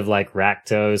kind of, like,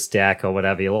 Rakdos deck or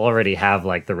whatever, you'll already have,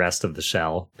 like, the rest of the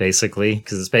shell, basically,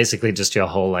 because it's basically just your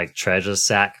whole, like, treasure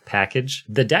sack package.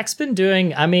 The deck's been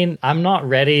doing, I mean, I'm not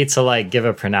ready to, like, give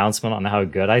a pronouncement on how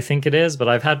good I think it is, but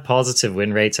I've had positive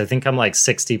win rates. I think I'm, like,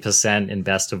 60% in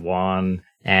best of 1.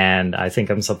 And I think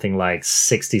I'm something like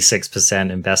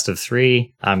 66% in best of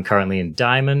 3. I'm currently in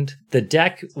Diamond. The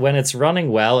deck, when it's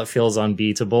running well, it feels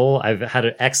unbeatable. I've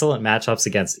had excellent matchups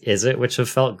against Izzet, which have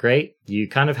felt great. You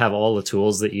kind of have all the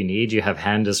tools that you need. You have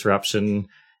hand disruption,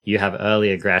 you have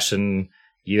early aggression,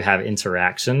 you have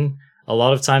interaction. A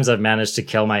lot of times I've managed to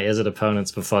kill my Izzet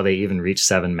opponents before they even reach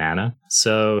 7 mana.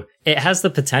 So it has the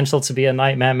potential to be a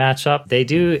nightmare matchup. They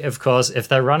do, of course, if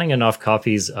they're running enough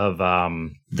copies of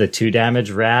the 2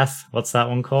 damage Wrath, what's that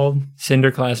one called?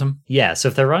 Cinderclasm? Yeah, so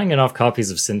if they're running enough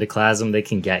copies of Cinderclasm, they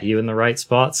can get you in the right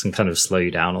spots and kind of slow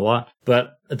you down a lot.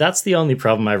 But that's the only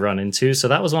problem I run into. So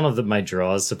that was one of my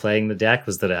draws to playing the deck,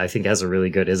 was that I think it has a really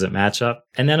good Izzet matchup.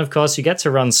 And then, of course, you get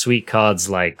to run sweet cards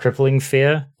like Crippling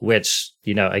Fear, which,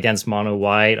 you know, against mono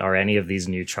white or any of these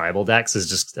new tribal decks is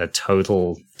just a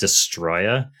total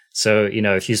destroyer. So, you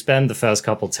know, if you spend the first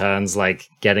couple turns, like,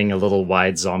 getting a little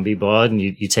wide zombie board and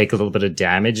you take a little bit of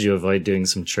damage, you avoid doing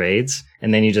some trades,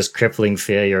 and then you just Crippling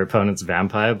Fear your opponent's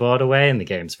vampire board away, and the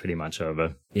game's pretty much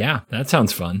over. Yeah, that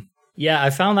sounds fun. Yeah,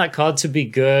 I found that card to be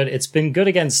good. It's been good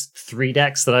against 3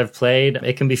 decks that I've played.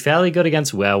 It can be fairly good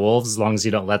against werewolves as long as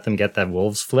you don't let them get their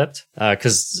wolves flipped.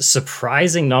 Because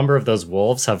surprising number of those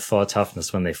wolves have 4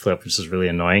 toughness when they flip, which is really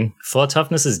annoying. 4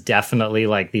 toughness is definitely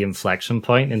like the inflection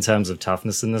point in terms of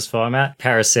toughness in this format.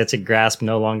 Parasitic Grasp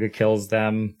no longer kills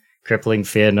them. Crippling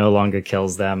Fear no longer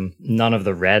kills them. None of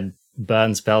the red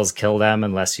burn spells kill them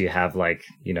unless you have like,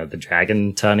 you know, the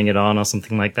dragon turning it on or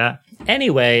something like that.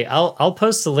 Anyway, I'll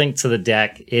post a link to the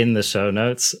deck in the show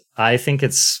notes. I think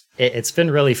it's been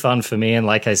really fun for me, and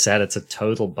like I said, it's a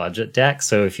total budget deck.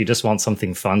 So if you just want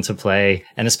something fun to play,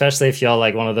 and especially if you're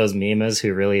like one of those memers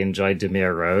who really enjoyed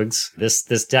Dimir Rogues, this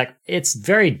deck, it's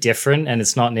very different and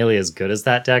it's not nearly as good as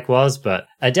that deck was, but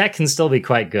a deck can still be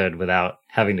quite good without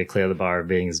having to clear the bar of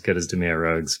being as good as Dimir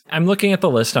Rogues. I'm looking at the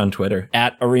list on Twitter,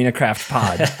 at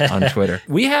ArenaCraftPod on Twitter.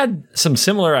 We had some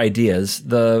similar ideas.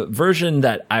 The version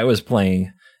that I was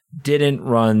playing didn't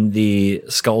run the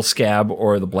Skull Scab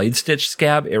or the Blade Stitch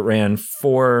Scab. It ran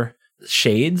 4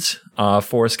 shades, 4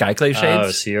 Skyclave shades.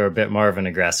 Oh, so you're a bit more of an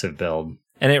aggressive build.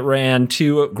 And it ran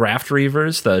 2 Graft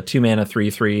Reavers, the 2 mana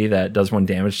 3/3 that does 1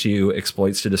 damage to you,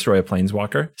 exploits to destroy a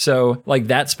planeswalker. So like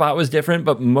that spot was different,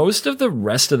 but most of the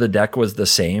rest of the deck was the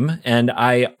same. And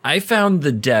I found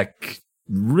the deck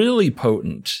really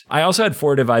potent. I also had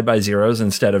 4 Divide by Zeros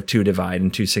instead of 2 Divide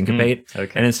and 2 Syncopate.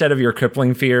 Okay. And instead of your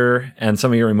Crippling Fear and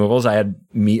some of your removals, I had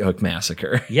Meathook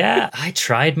Massacre. Yeah, I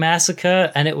tried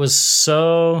Massacre and it was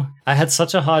I had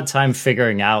such a hard time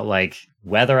figuring out like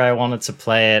whether I wanted to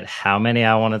play it, how many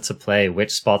I wanted to play,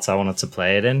 which spots I wanted to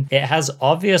play it in. It has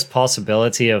obvious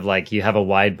possibility of like you have a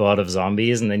wide board of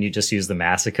zombies and then you just use the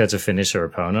Massacre to finish your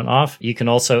opponent off. You can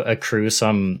also accrue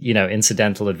some, you know,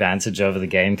 incidental advantage over the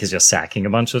game because you're sacking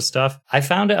a bunch of stuff. I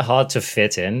found it hard to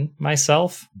fit in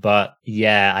myself, but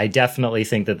yeah, I definitely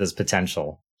think that there's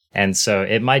potential. And so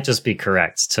it might just be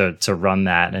correct to run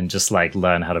that and just like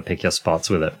learn how to pick your spots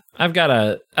with it. I've got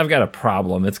a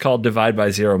problem. It's called Divide by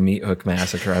Zero Meathook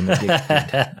Massacre. I'm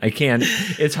addicted. I can't.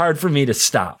 It's hard for me to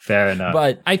stop. Fair enough.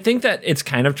 But I think that it's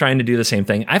kind of trying to do the same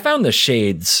thing. I found the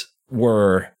shades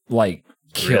were like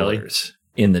killers.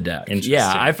 In the deck.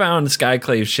 Yeah, I found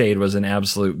Skyclave Shade was an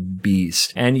absolute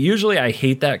beast. And usually I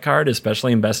hate that card,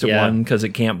 especially in Best of One, because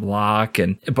it can't block.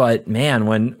 But man,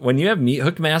 when you have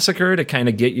Meathook Massacre to kind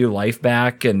of get you life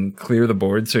back and clear the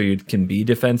board so you can be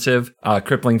defensive,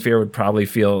 Crippling Fear would probably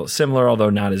feel similar, although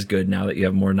not as good now that you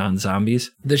have more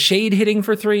non-zombies. The Shade hitting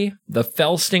for 3, the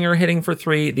Fell Stinger hitting for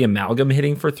 3, the Amalgam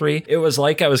hitting for 3. It was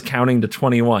like I was counting to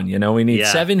 21. You know, we need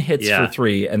 7 hits for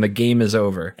 3 and the game is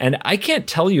over. And I can't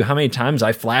tell you how many times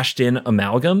I flashed in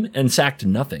Amalgam and sacked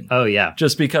nothing. Oh, yeah.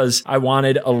 Just because I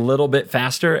wanted a little bit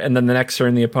faster, and then the next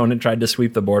turn the opponent tried to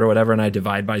sweep the board or whatever, and I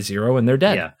divide by 0 and they're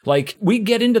dead. Yeah. Like, we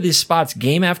get into these spots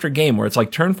game after game where it's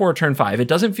like turn 4, turn 5. It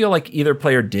doesn't feel like either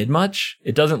player did much.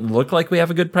 It doesn't look like we have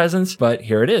a good presence, but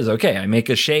here it is. Okay, I make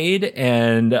a Shade,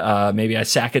 and maybe I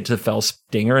sack it to Fell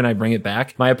Stinger and I bring it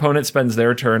back. My opponent spends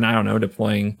their turn, I don't know,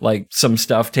 deploying like some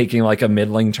stuff, taking like a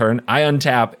middling turn. I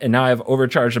untap, and now I have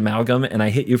overcharged Amalgam, and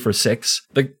I hit you for 6.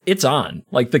 It's on.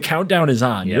 Like, the countdown is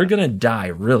on. Yeah. You're going to die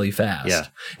really fast. Yeah.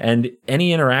 And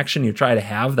any interaction you try to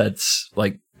have that's,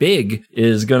 like, big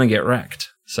is going to get wrecked.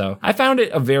 So I found it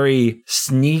a very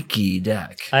sneaky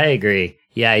deck. I agree.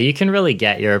 Yeah, you can really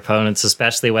get your opponents,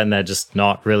 especially when they're just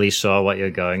not really sure what you're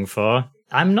going for.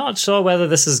 I'm not sure whether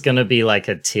this is going to be, like,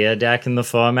 a tier deck in the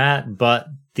format, but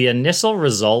the initial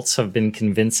results have been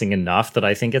convincing enough that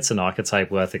I think it's an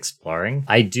archetype worth exploring.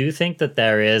 I do think that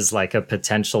there is like a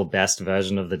potential best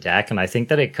version of the deck, and I think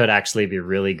that it could actually be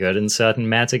really good in certain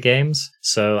meta games.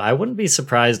 So I wouldn't be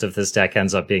surprised if this deck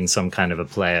ends up being some kind of a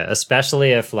player,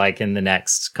 especially if like in the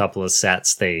next couple of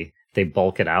sets they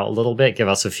bulk it out a little bit, give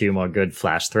us a few more good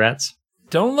flash threats.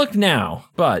 Don't look now,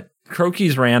 but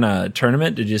Crokies ran a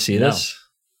tournament. Did you see this?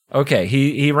 Okay,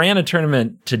 he ran a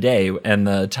tournament today, and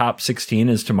the top 16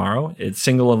 is tomorrow. It's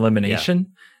single elimination.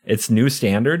 Yeah. It's new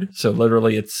standard, so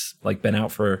literally it's like been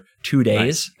out for 2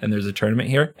 days, and there's a tournament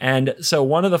here. And so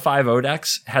one of the 5-0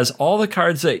 decks has all the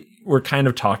cards that we're kind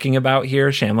of talking about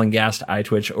here: Shambling Ghast, Eye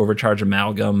Twitch, Overcharge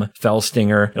Amalgam, Fell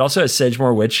Stinger. It also has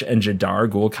Sedgemoor Witch and Jadar,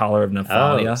 Ghoul Collar of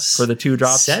Nephalia for the 2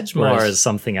 drops. Sedgemoor is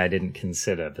something I didn't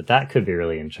consider, but that could be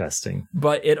really interesting.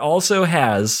 But it also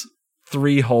has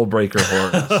 3 Hullbreaker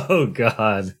Horrors. Oh,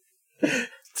 God.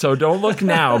 So don't look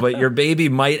now, but your baby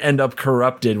might end up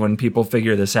corrupted when people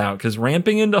figure this out, because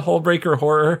ramping into Hullbreaker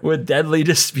Horror with Deadly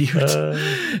Dispute.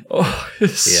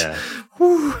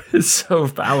 It's so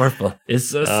powerful. It's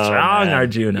so strong, man.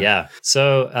 Arjuna. Yeah.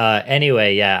 So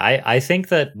anyway, yeah, I think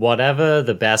that whatever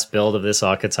the best build of this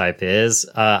archetype is,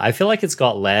 I feel like it's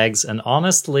got legs, and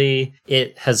honestly,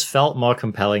 it has felt more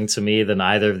compelling to me than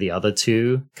either of the other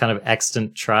two kind of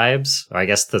extant tribes. Or I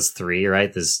guess there's three,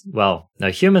 right?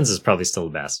 Humans is probably still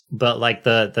the best, but like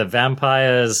the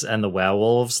vampires and the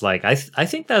werewolves, like I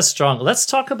think they're strong. Let's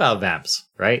talk about vamps,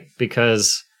 right?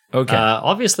 Because Okay.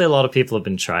 obviously, a lot of people have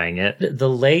been trying it. The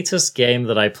latest game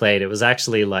that I played, it was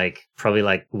actually probably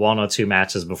 1 or 2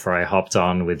 matches before I hopped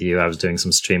on with you. I was doing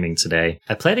some streaming today.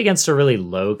 I played against a really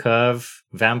low curve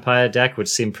vampire deck, which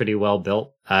seemed pretty well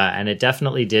built. And it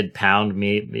definitely did pounded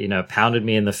me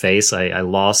in the face. I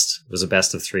lost. It was a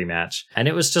best of 3 match. And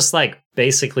it was just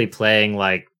basically playing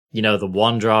the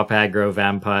 1-drop aggro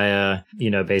vampire,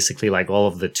 basically all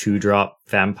of the 2-drop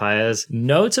vampires.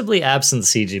 Notably absent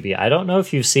CGB. I don't know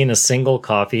if you've seen a single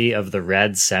copy of the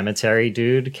Red Cemetery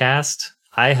Dude cast.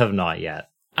 I have not yet.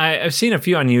 I've seen a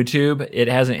few on YouTube. It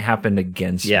hasn't happened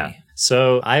against me.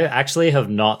 So I actually have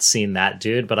not seen that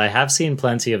dude, but I have seen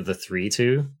plenty of the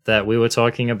 3-2 that we were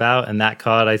talking about, and that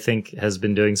card I think has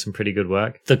been doing some pretty good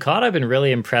work. The card I've been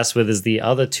really impressed with is the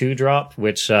other 2-drop,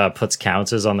 which puts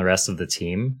counters on the rest of the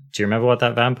team. Do you remember what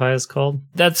that vampire is called?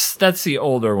 That's the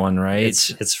older one, right?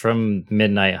 It's from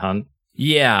Midnight Hunt.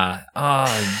 Yeah.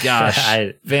 Oh,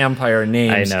 gosh. Vampire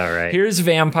names. I know, right? Here's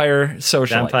Vampire Socialite.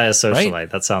 Vampire Socialite. Right?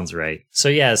 That sounds right. So,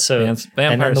 yeah. Vampire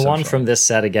and then the one Socialite. from this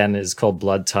set, again, is called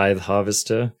Blood Tithe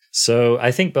Harvester. So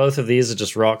I think both of these are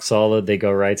just rock solid. They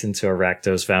go right into a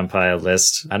Rakdos Vampire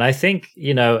list. And I think,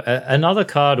 another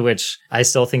card which I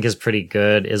still think is pretty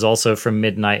good is also from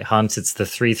Midnight Hunt. It's the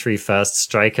 3/3 first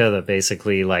striker that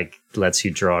basically lets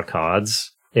you draw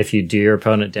cards if you do your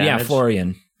opponent damage. Yeah,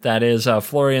 Florian. That is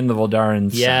Florian the Voldaran.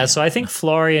 Yeah, so I think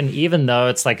Florian, even though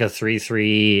it's a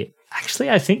 3/3, actually,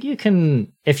 I think you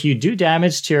can, if you do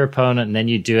damage to your opponent and then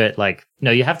you do it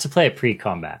you have to play it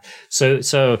pre-combat. So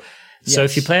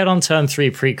if you play it on turn 3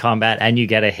 pre-combat and you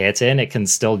get a hit in, it can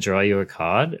still draw you a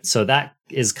card. So that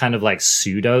is kind of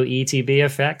pseudo ETB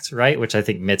effect, right? Which I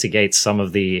think mitigates some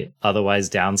of the otherwise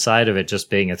downside of it just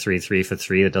being a 3/3 for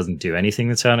 3 that doesn't do anything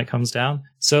the turn it comes down.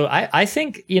 So I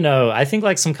think,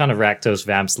 some kind of Rakdos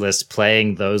Vamps list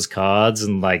playing those cards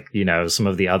and some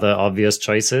of the other obvious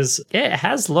choices, it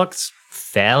has looked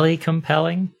fairly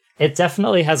compelling. It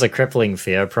definitely has a crippling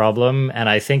fear problem, and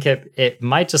I think it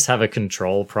might just have a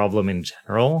control problem in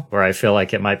general, where I feel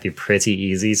like it might be pretty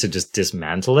easy to just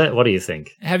dismantle it. What do you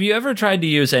think? Have you ever tried to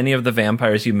use any of the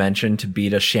vampires you mentioned to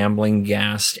beat a Shambling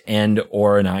Ghast and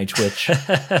or an Eye Twitch?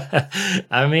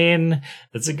 I mean,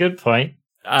 that's a good point.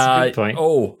 It's a good point.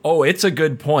 It's a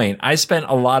good point. I spent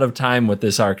a lot of time with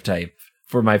this archetype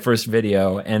for my first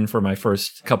video and for my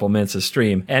first couple minutes of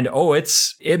stream, and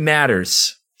it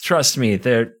matters. Trust me,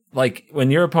 when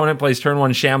your opponent plays turn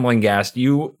 1 Shambling Ghast,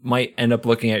 you might end up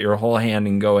looking at your whole hand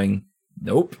and going,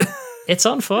 nope. It's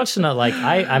unfortunate.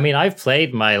 I've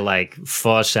played my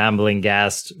 4 Shambling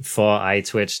Ghast, 4 Eye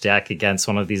Twitch deck against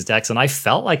one of these decks, and I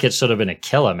felt like it should have been a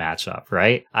killer matchup,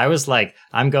 right? I was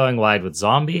I'm going wide with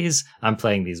zombies. I'm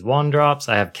playing these 1-drops.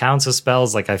 I have counter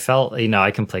spells. I felt,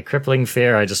 I can play Crippling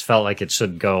Fear. I just felt like it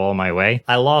should go all my way.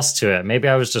 I lost to it. Maybe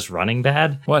I was just running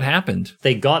bad. What happened?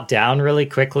 They got down really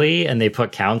quickly and they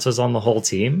put counters on the whole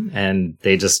team, and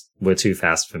they just were too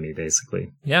fast for me,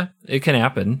 basically. Yeah, it can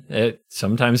happen.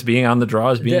 Sometimes being on the draw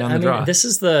is being on the draw. This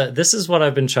is what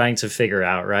I've been trying to figure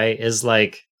out, right? Is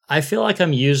I feel like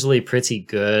I'm usually pretty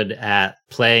good at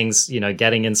playing,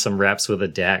 getting in some reps with a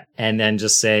deck and then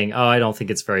just saying, oh, I don't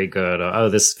think it's very good, or oh,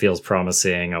 this feels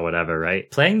promising, or whatever, right?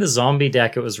 Playing the zombie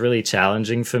deck, it was really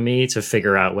challenging for me to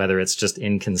figure out whether it's just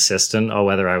inconsistent or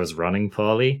whether I was running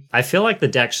poorly. I feel like the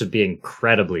deck should be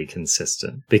incredibly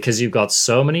consistent because you've got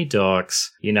so many dorks.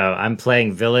 I'm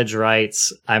playing Village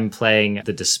Rites, I'm playing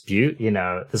the Dispute,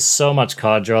 there's so much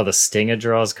card draw, the Stinger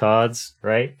draws cards,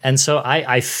 right? And so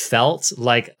I felt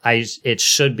like it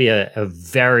should be a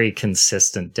very consistent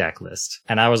deck list.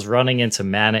 And I was running into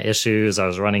mana issues. I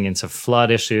was running into flood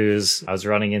issues. I was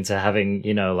running into having,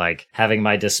 having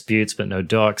my disputes, but no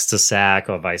dorks to sack,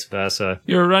 or vice versa.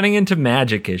 You're running into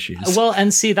magic issues. Well,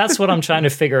 and see, that's what I'm trying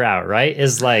to figure out, right?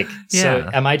 Is so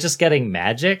am I just getting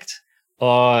magicked?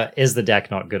 Or is the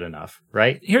deck not good enough,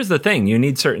 right? Here's the thing. You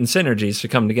need certain synergies to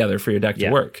come together for your deck to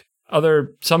work.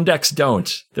 Some decks don't.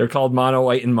 They're called mono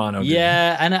white and mono green.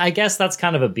 Yeah, and I guess that's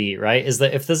kind of a beat, right? Is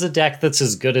that if there's a deck that's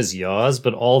as good as yours,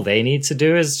 but all they need to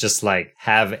do is just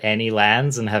have any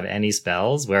lands and have any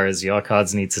spells, whereas your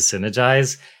cards need to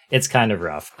synergize, it's kind of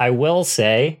rough. I will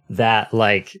say that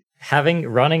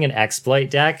running an exploit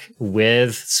deck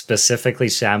with specifically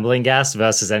Shambling Ghast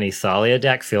versus any Thalia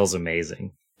deck feels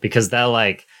amazing. Because they're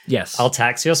like, yes, I'll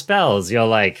tax your spells. You're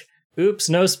like, oops,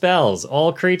 no spells,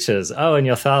 all creatures. Oh, and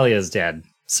your Thalia's dead.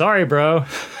 Sorry, bro.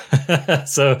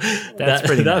 So that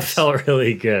nice. felt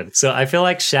really good. So I feel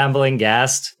like Shambling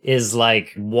Ghast is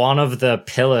like one of the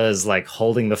pillars like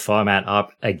holding the format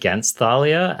up against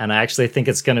Thalia. And I actually think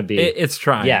it's going to be... It's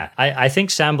trying. Yeah, I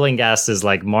think Shambling Ghast is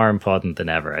like more important than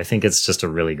ever. I think it's just a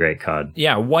really great card.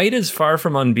 Yeah, white is far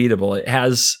from unbeatable. It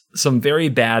has some very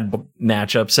bad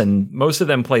matchups, and most of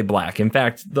them play black. In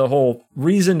fact, the whole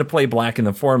reason to play black in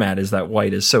the format is that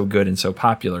white is so good and so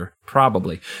popular,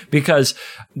 probably. Because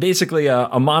basically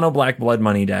a mono black blood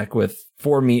money deck with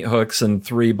 4 meat hooks and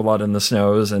 3 blood in the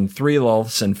snows and 3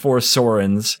 Lulths and 4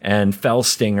 Sorens and Fell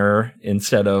Stinger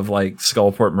instead of like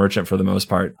Skullport Merchant for the most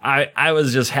part. I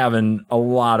was just having a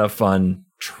lot of fun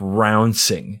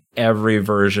trouncing every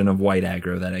version of white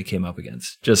aggro that I came up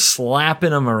against. Just slapping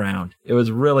them around. It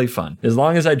was really fun. As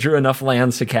long as I drew enough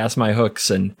lands to cast my hooks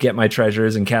and get my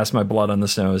treasures and cast my blood on the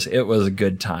snows, it was a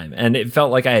good time. And it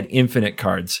felt like I had infinite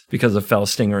cards because of Fell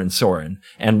Stinger and Sorin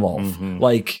and Lulth.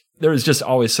 Like, there was just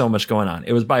always so much going on.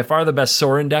 It was by far the best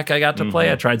Sorin deck I got to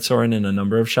play. I tried Sorin in a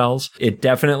number of shells. It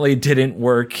definitely didn't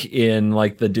work in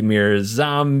like the Dimir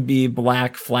zombie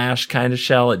black flash kind of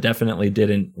shell. It definitely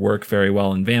didn't work very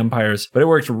well in vampires, but it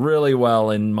worked really well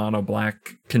in mono black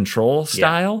control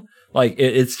style. Like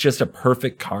it's just a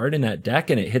perfect card in that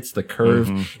deck, and it hits the curve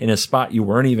in a spot you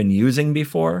weren't even using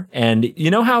before. And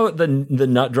you know how the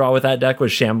nut draw with that deck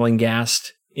was Shambling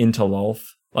Ghast into Lulth?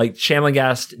 Like Shambling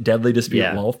Ghast, Deadly Dispute,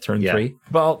 Lulth, turn 3.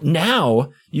 Well,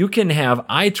 now you can have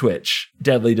Eye Twitch,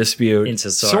 Deadly Dispute,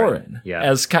 into Sorin.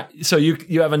 So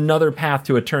you have another path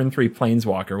to a turn 3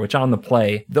 Planeswalker, which on the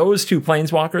play, those 2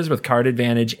 Planeswalkers with card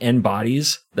advantage and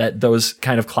bodies, that those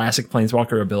kind of classic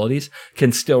Planeswalker abilities,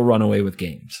 can still run away with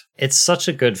games. It's such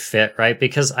a good fit, right?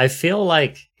 Because I feel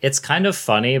like it's kind of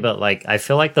funny, but like I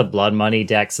feel like the Blood Money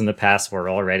decks in the past were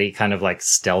already kind of like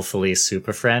stealthily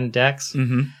Super Friend decks.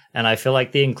 And I feel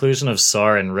like the inclusion of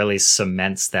Sorin really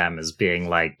cements them as being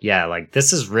like, yeah, like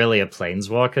this is really a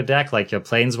Planeswalker deck. Like your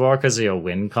Planeswalkers are your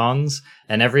win cons,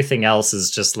 and everything else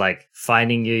is just like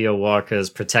finding you your walkers,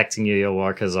 protecting you your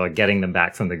walkers, or getting them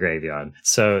back from the graveyard.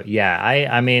 So yeah,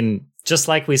 I mean, just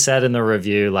like we said in the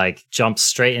review, like jump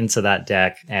straight into that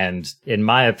deck. And in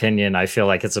my opinion, I feel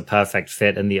like it's a perfect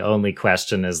fit. And the only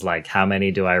question is like, how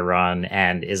many do I run?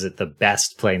 And is it the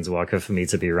best Planeswalker for me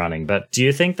to be running? But do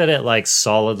you think that it like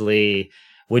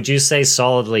would you say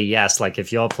solidly yes? Like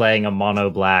if you're playing a mono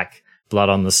black Blood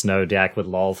on the Snow deck with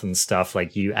Lulth and stuff,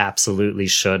 like you absolutely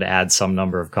should add some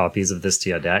number of copies of this to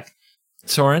your deck?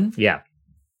 Sorin? Yeah.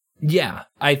 Yeah.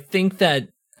 I think that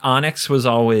Onyx was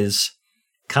always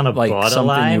kind of like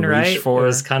borderline, right? It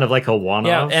was kind of like a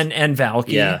one-off. Yeah, and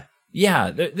Valky.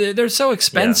 Yeah, they're so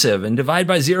expensive, and Divide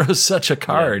by Zero is such a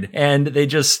card, and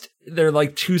they're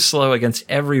like too slow against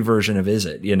every version of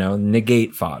Izzet,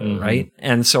 negate fodder, right?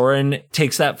 And Sorin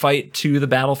takes that fight to the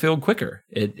battlefield quicker.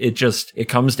 It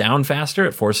comes down faster.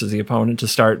 It forces the opponent to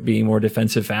start being more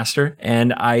defensive faster.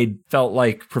 And I felt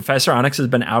like Professor Onyx has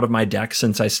been out of my deck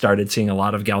since I started seeing a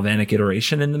lot of Galvanic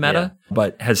Iteration in the meta,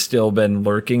 but has still been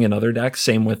lurking in other decks.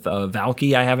 Same with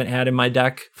Valky, I haven't had in my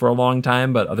deck for a long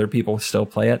time, but other people still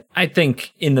play it. I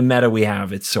think in the meta we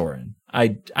have, it's Sorin. I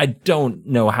don't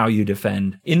know how you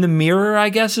defend. In the mirror, I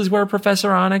guess, is where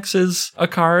Professor Onyx is a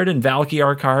card and Valky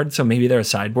are a card, so maybe they're a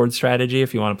sideboard strategy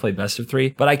if you want to play best of 3.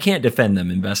 But I can't defend them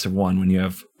in best of 1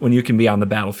 when you can be on the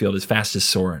battlefield as fast as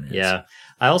Sorin is. Yeah.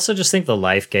 I also just think the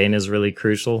life gain is really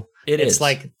crucial. It's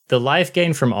like the life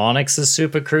gain from Onyx is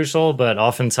super crucial, but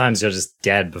oftentimes you're just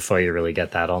dead before you really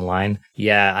get that online.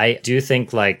 Yeah, I do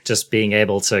think like just being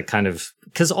able to kind of...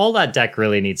 Because all that deck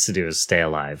really needs to do is stay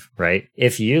alive, right?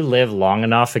 If you live long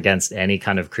enough against any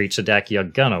kind of creature deck, you're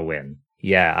gonna win.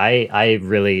 Yeah, I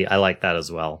like that as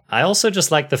well. I also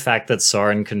just like the fact that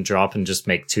Sorin can drop and just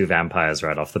make 2 vampires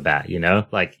right off the bat,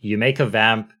 Like, you make a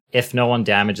vamp, if no one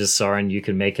damages Sorin, you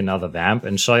can make another vamp,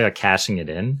 and sure, you're cashing it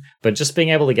in. But just being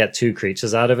able to get 2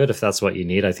 creatures out of it, if that's what you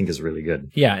need, I think is really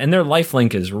good. Yeah, and their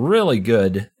lifelink is really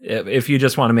good if you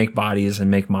just want to make bodies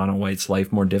and make Mono White's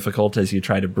life more difficult as you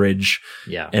try to bridge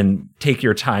and take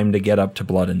your time to get up to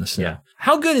Blood in the Snow. Yeah.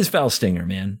 How good is Fell Stinger,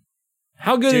 man?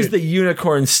 How good is the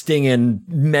unicorn stinging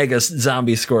mega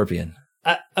zombie scorpion?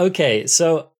 Okay,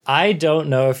 so I don't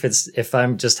know if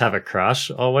I'm just have a crush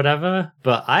or whatever,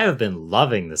 but I have been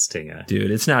loving the Stinger.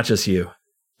 Dude, it's not just you.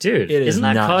 Dude, isn't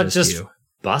that card just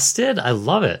busted? I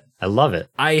love it. I love it.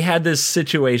 I had this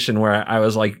situation where I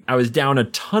was down a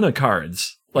ton of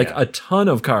cards a ton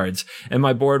of cards. And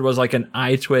my board was like an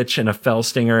Eye Twitch and a Fell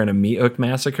Stinger and a Meat Hook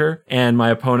Massacre. And my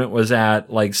opponent was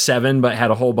at like 7, but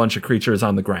had a whole bunch of creatures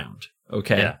on the ground.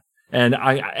 Okay. Yeah. And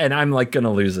I'm like going to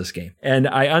lose this game. And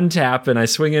I untap and I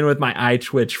swing in with my Eye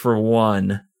Twitch for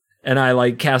 1. And I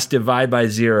like cast Divide by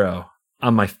 0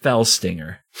 on my Fell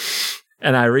Stinger.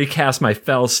 And I recast my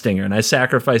Fell Stinger and I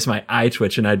sacrifice my Eye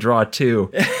Twitch and I draw 2.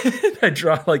 I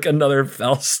draw like another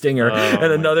Fell Stinger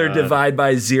and another Divide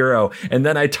by 0. And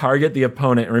then I target the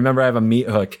opponent. And remember, I have a Meat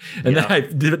Hook. And then I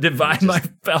divide my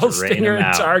Fell Stinger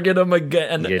and target them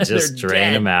again. You just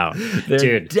drain them out.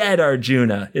 They're dead,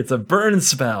 Arjuna. It's a burn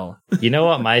spell. You know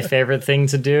what my favorite thing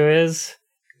to do is?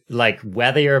 Like,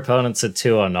 whether your opponent's a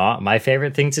 2 or not, my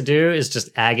favorite thing to do is just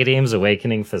Agadeem's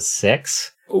Awakening for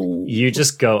 6. Ooh. You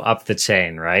just go up the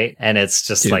chain, right? And it's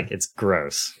just like, it's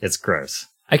gross. It's gross.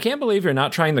 I can't believe you're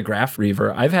not trying the Graph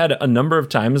Reaver. I've had a number of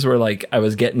times where like I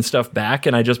was getting stuff back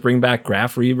and I just bring back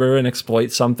Graph Reaver and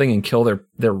exploit something and kill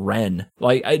their Wrenn.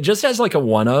 Like, I just as like a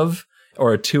 1 of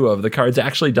or a 2 of, the card's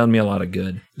actually done me a lot of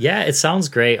good. Yeah, it sounds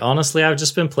great. Honestly, I've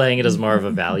just been playing it as more of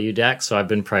a value deck, so I've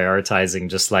been prioritizing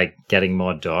just like getting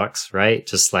more dorks, right?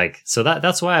 Just like, so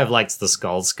that's why I've liked the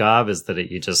Skull Scarb, is that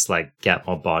you just like get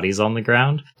more bodies on the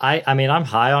ground. I mean, I'm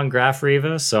high on Graph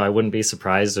Reaver, so I wouldn't be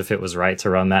surprised if it was right to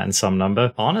run that in some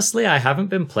number. Honestly, I haven't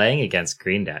been playing against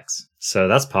green decks, so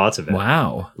that's part of it.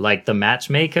 Wow. Like, the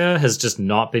matchmaker has just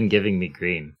not been giving me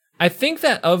green. I think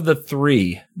that of the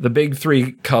 3, the big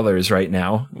 3 colors right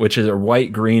now, which are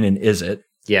white, green, and Izzet.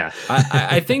 Yeah.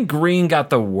 I think green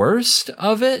got the worst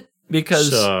of it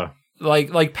because Sure.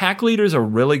 like Pack Leader's a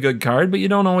really good card, but you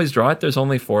don't always draw it. There's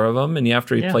only 4 of them, and you have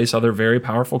to replace other very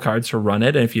powerful cards to run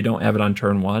it. And if you don't have it on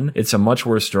turn 1, it's a much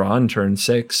worse draw on turn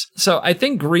 6. So I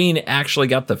think green actually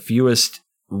got the fewest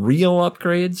real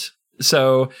upgrades.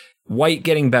 So white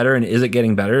getting better and Izzet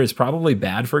getting better is probably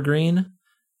bad for green.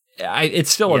 It's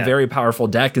still a very powerful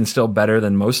deck and still better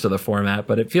than most of the format,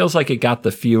 but it feels like it got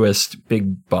the fewest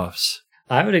big buffs.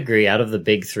 I would agree. Out of the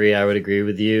big 3, I would agree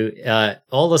with you.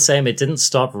 All the same, it didn't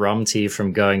stop Rumty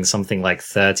from going something like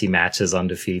 30 matches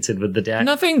undefeated with the deck.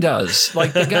 Nothing does.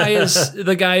 Like, the guy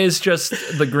is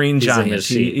just the green giant.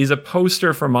 He's a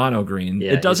poster for mono green.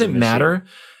 Yeah, it doesn't matter.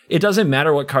 It doesn't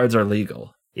matter what cards are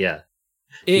legal. Yeah.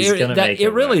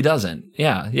 It really doesn't.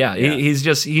 Yeah.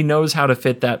 He knows how to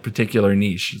fit that particular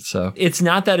niche. So it's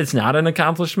not that it's not an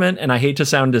accomplishment, and I hate to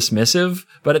sound dismissive,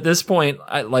 but at this point,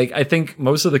 I think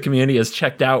most of the community has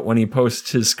checked out when he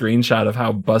posts his screenshot of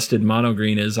how busted mono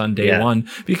green is on day 1,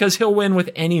 because he'll win with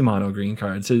any mono green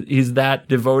cards. He's that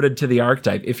devoted to the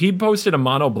archetype. If he posted a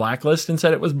mono blacklist and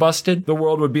said it was busted, the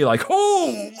world would be like,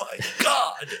 oh my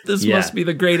God, this must be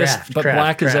the greatest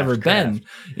black has ever been.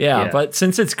 Yeah, but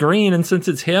since it's green and since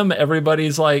it's him,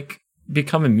 everybody's like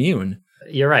become immune.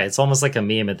 You're right. It's almost like a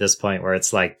meme at this point where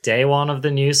it's like day 1 of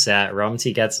the new set,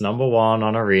 Rumty gets number 1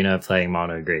 on Arena playing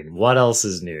mono green. What else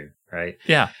is new, right?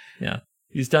 Yeah.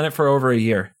 He's done it for over a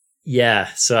year. Yeah,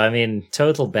 so I mean,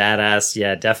 total badass.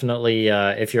 Yeah, definitely.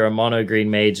 If you're a mono green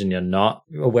mage and you're not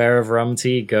aware of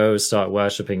Rumty, go start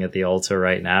worshipping at the altar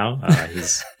right now.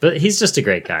 He's just a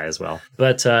great guy as well.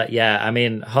 But yeah, I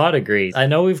mean, hard agree. I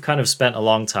know we've kind of spent a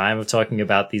long time of talking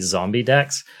about these zombie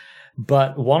decks,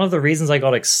 but one of the reasons I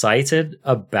got excited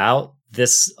about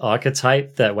this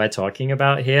archetype that we're talking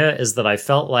about here is that I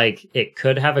felt like it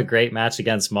could have a great match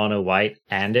against mono white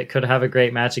and it could have a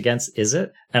great match against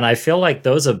Izzet. And I feel like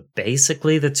those are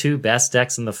basically the 2 best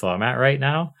decks in the format right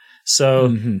now.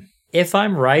 So if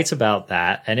I'm right about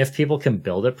that, and if people can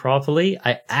build it properly,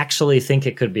 I actually think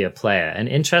it could be a player. And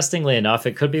interestingly enough,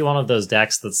 it could be one of those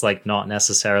decks that's like not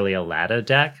necessarily a ladder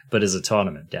deck, but is a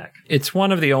tournament deck. It's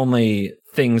one of the only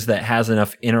things that has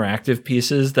enough interactive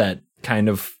pieces that kind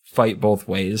of fight both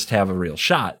ways to have a real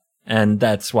shot. And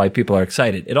that's why people are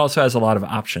excited. It also has a lot of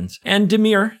options. And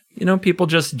Dimir, people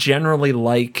just generally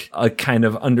like a kind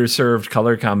of underserved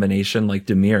color combination like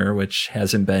Dimir, which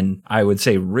hasn't been, I would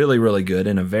say, really, really good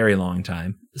in a very long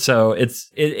time. So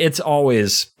it's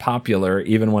always popular,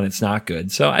 even when it's not good.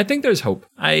 So I think there's hope.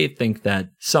 I think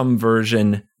that some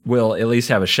version will at least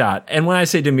have a shot. And when I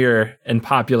say Dimir and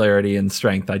popularity and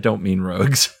strength, I don't mean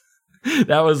rogues.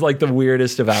 That was like the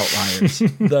weirdest of outliers.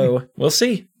 Though we'll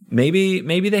see.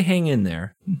 Maybe they hang in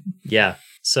there. Yeah.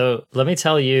 So let me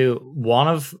tell you, one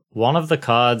of the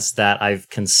cards that I've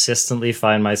consistently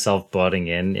find myself boarding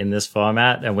in this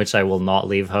format, and which I will not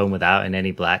leave home without in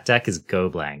any black deck, is Go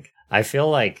Blank. I feel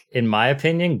like, in my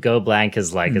opinion, Go Blank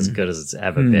is like as good as it's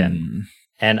ever been.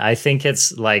 And I think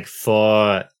it's like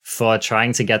for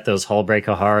trying to get those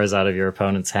Hullbreaker Horrors out of your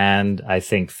opponent's hand. I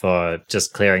think for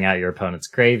just clearing out your opponent's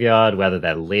graveyard, whether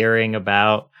they're leering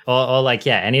about, Or like,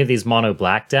 yeah, any of these mono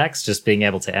black decks, just being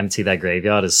able to empty their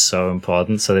graveyard is so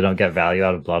important so they don't get value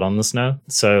out of Blood on the Snow.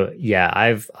 So yeah,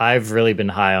 I've really been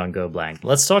high on Go Blank.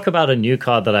 Let's talk about a new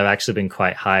card that I've actually been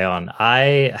quite high on.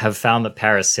 I have found that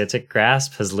Parasitic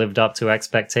Grasp has lived up to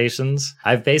expectations.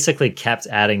 I've basically kept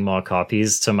adding more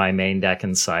copies to my main deck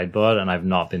and sideboard, and I've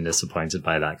not been disappointed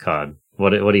by that card.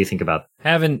 What do you think about that?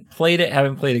 Haven't played it,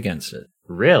 haven't played against it.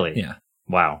 Really? Yeah.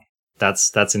 Wow.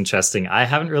 That's interesting. I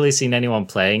haven't really seen anyone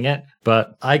playing it,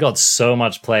 but I got so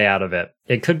much play out of it.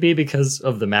 It could be because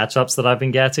of the matchups that I've been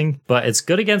getting, but it's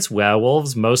good against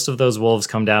werewolves. Most of those wolves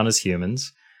come down as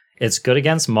humans. It's good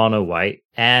against mono white,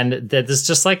 and there's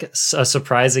just like a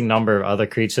surprising number of other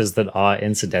creatures that are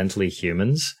incidentally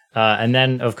humans. And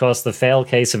then, of course, the fail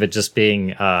case of it just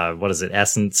being,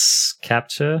 Essence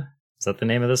Capture? Is that the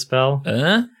name of the spell?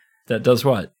 That does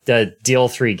what? The deal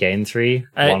 3, gain 3,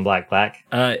 1 black.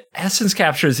 Essence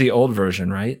Capture is the old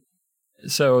version, right?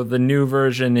 So the new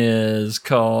version is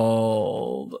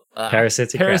called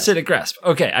Parasitic Grasp.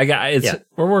 Okay, I got it.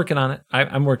 We're working on it.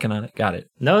 I'm working on it. Got it.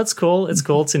 No, it's cool. It's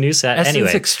cool. It's a new set.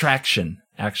 Essence Extraction,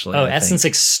 actually. Oh, Essence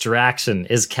Extraction.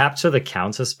 Is Capture the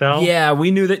counter spell? Yeah,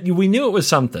 we knew it was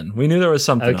something. We knew there was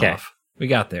something off. We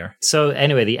got there. So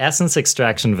anyway, the Essence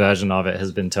Extraction version of it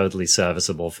has been totally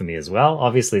serviceable for me as well.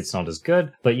 Obviously, it's not as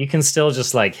good, but you can still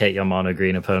just like hit your mono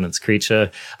green opponent's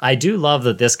creature. I do love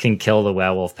that this can kill the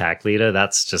Werewolf Pack Leader.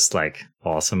 That's just like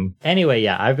awesome. Anyway,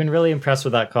 yeah, I've been really impressed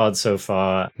with that card so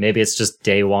far. Maybe it's just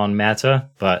day one meta,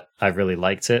 but I've really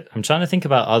liked it. I'm trying to think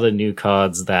about other new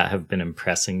cards that have been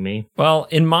impressing me. Well,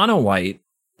 in mono white,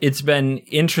 it's been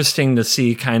interesting to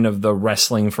see kind of the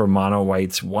wrestling for mono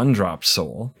white's 1-drop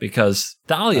soul, because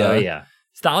Thalia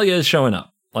is showing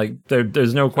up. Like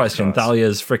there's no question. Thalia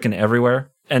is freaking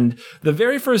everywhere. And the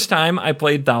very first time I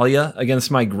played Thalia against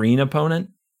my green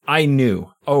opponent, I knew,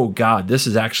 oh God, this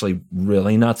is actually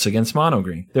really nuts against mono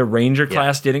green. Their Ranger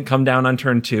class didn't come down on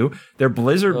turn 2. Their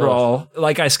Blizzard Brawl,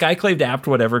 like I Skyclaved Apt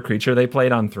whatever creature they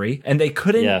played on 3, and they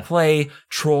couldn't play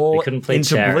Troll into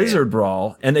Chariot. Blizzard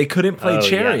Brawl, and they couldn't play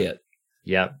Chariot.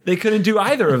 Yep. They couldn't do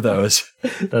either of those.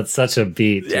 That's such a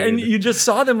beat, dude. And you just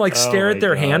saw them like stare at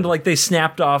their hand like they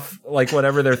snapped off like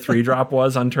whatever their 3-drop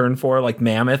was on turn 4, like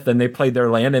Mammoth, and they played their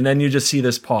land, and then you just see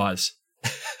this pause.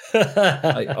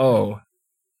 Like,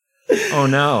 oh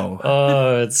no.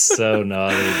 Oh, it's so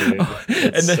naughty, dude.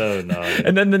 It's so naughty.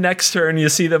 And then the next turn you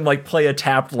see them like play a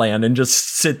tapped land and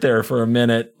just sit there for a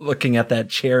minute looking at that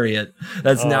Chariot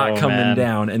that's not coming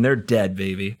down, and they're dead,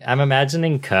 baby. I'm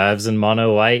imagining curves in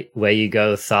mono white where you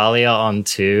go Thalia on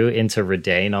 2 into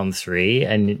Redain on 3,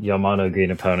 and your mono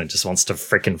green opponent just wants to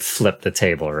freaking flip the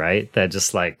table, right? They're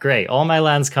just like, great, all my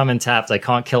lands come in tapped. I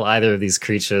can't kill either of these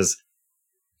creatures.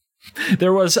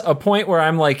 There was a point where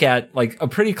I'm like at like a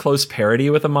pretty close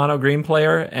parity with a mono green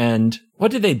player, and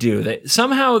what did they do?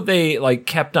 Somehow they like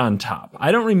kept on top.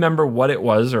 I don't remember what it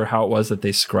was or how it was that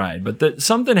they scried, but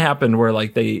something happened where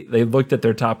like they looked at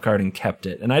their top card and kept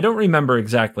it, and I don't remember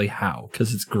exactly how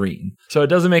because it's green, so it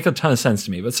doesn't make a ton of sense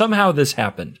to me. But somehow this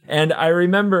happened, and I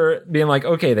remember being like,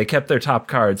 okay, they kept their top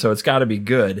card, so it's got to be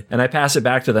good. And I pass it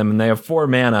back to them, and they have 4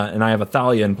 mana, and I have a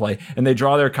Thalia in play, and they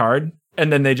draw their card.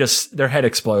 And then their head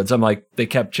explodes. I'm like, they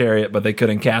kept Chariot, but they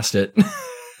couldn't cast it. They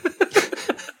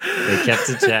kept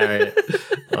a Chariot.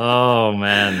 Oh,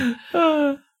 man.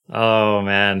 Oh,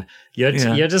 man.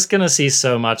 You're just going to see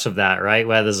so much of that, right?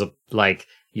 Where there's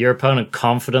your opponent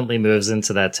confidently moves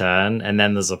into their turn, and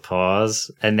then there's a pause,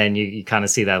 and then you kind of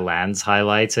see their lands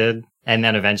highlighted. And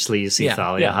then eventually you see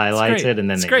Thalia highlighted, and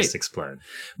then they just explode.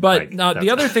 But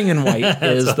the other thing in white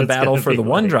is the battle for the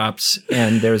 1-drops,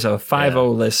 and there's a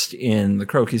 5-0 list in the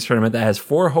Crokies tournament that has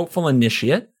 4 Hopeful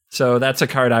Initiate. So that's a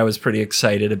card I was pretty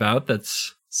excited about.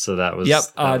 There's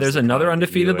another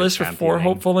undefeated list with 4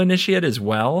 Hopeful Initiate as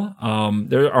well.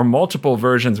 There are multiple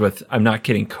versions with, I'm not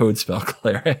kidding, Codespell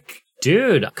Cleric.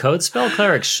 Dude, Codespell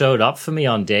Cleric showed up for me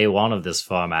on day 1 of this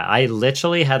format. I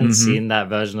literally hadn't seen that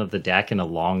version of the deck in a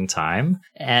long time,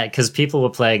 because people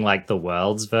were playing like the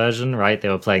Worlds version, right? They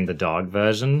were playing the Dog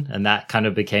version, and that kind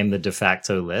of became the de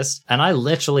facto list. And I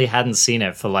literally hadn't seen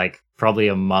it for like probably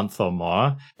a month or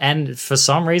more. And for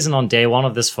some reason on day 1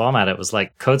 of this format, it was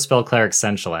like Codespell Cleric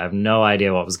Central. I have no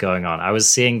idea what was going on. I was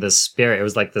seeing the Spirit. It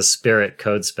was like the Spirit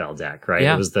Codespell deck, right?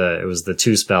 Yeah. It was the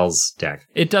 2 spells deck.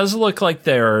 It does look like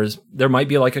there might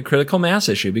be like a critical mass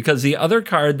issue, because the other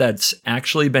card that's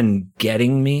actually been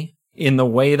getting me in the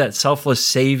way that Selfless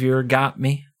Savior got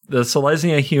me, the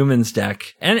Selesnya Humans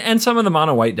deck, and some of the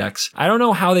mono white decks, I don't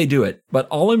know how they do it, but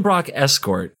Allenbrock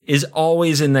Escort is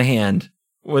always in the hand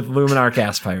with Luminarch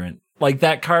Aspirant. Like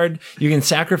that card, you can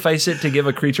sacrifice it to give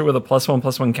a creature with a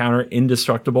 +1/+1 counter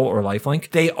indestructible or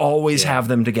lifelink. They always have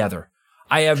them together.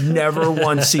 I have never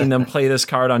once seen them play this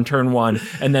card on turn 1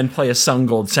 and then play a Sun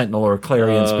Gold Sentinel or a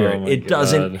Clarion Spirit. It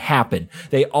doesn't happen.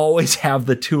 They always have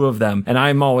the two of them. And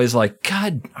I'm always like,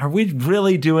 God, are we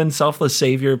really doing Selfless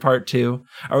Savior Part 2?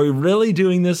 Are we really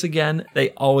doing this again?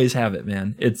 They always have it,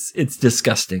 man. It's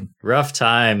disgusting. Rough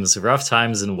times in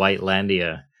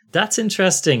Whitelandia. That's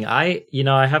interesting. I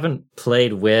haven't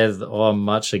played with or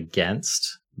much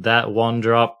against that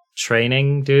 1-drop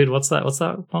training, dude. What's that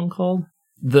one called?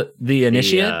 The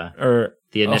Initiate? Or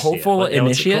the Initiate. Hopeful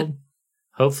Initiate?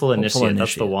 Hopeful Initiate.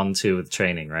 That's the one too with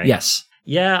training, right? Yes.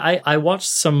 Yeah, I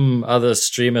watched some other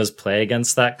streamers play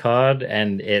against that card,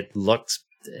 and it looked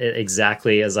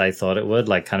exactly as I thought it would,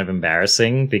 like kind of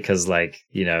embarrassing because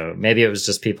maybe it was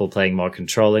just people playing more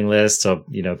controlling lists or,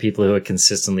 people who are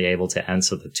consistently able to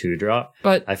answer the 2-drop.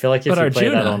 But I feel like if you play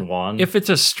that on 1... If it's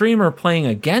a streamer playing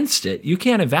against it, you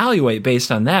can't evaluate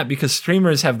based on that because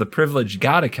streamers have the privileged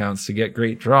God accounts to get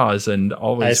great draws and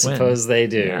always win. I suppose they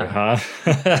do, huh?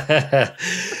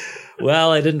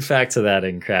 Well, I didn't factor that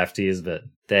in, Crafties, but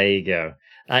there you go.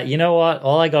 You know what?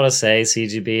 All I gotta say,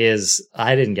 CGB, is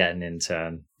I didn't get an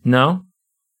intern. No.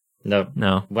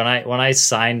 When I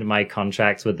signed my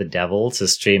contract with the devil to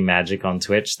stream Magic on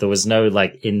Twitch, there was no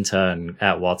intern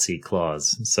at WotC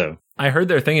clause. So I heard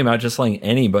they're thinking about just letting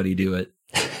anybody do it.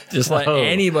 Just let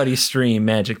anybody stream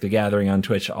Magic the Gathering on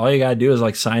Twitch. All you gotta do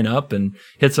is sign up and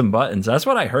hit some buttons. That's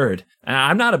what I heard.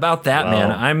 I'm not about that,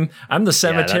 man. I'm the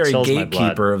cemetery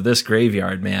gatekeeper of this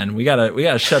graveyard, man. We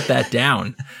gotta shut that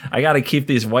down. I gotta keep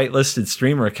these whitelisted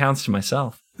streamer accounts to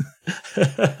myself.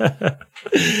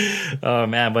 Oh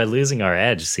man, we're losing our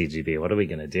edge, CGB. What are we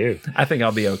gonna do? I think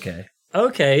I'll be okay.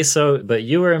 Okay, but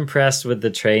you were impressed with the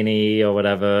trainee or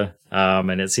whatever,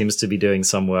 and it seems to be doing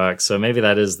some work, so maybe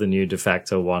that is the new de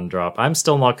facto 1-drop. I'm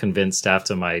still not convinced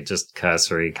after my just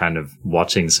cursory kind of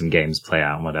watching some games play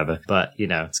out and whatever, but,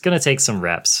 it's going to take some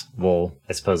reps.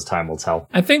 I suppose time will tell.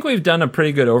 I think we've done a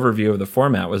pretty good overview of the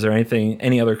format. Was there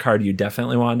any other card you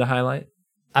definitely wanted to highlight?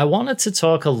 I wanted to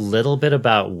talk a little bit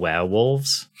about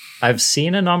werewolves. I've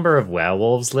seen a number of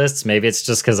werewolves lists. Maybe it's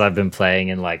just because I've been playing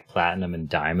in Platinum and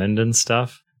Diamond and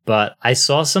stuff. But I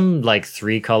saw some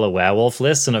 3-color werewolf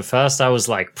lists, and at first I was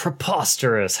like,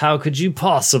 preposterous. How could you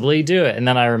possibly do it? And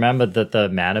then I remembered that the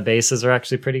mana bases are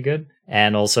actually pretty good.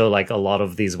 And also a lot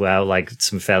of these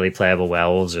some fairly playable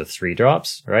werewolves are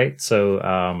 3-drops, right?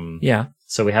 So yeah.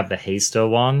 So we have the Haster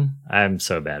one. I'm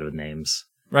so bad with names.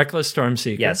 Reckless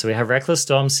Stormseeker. Yeah, so we have Reckless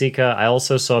Stormseeker. I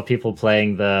also saw people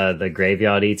playing the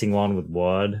Graveyard Eating one with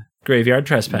Ward. Graveyard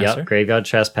Trespasser. Yep, Graveyard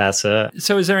Trespasser.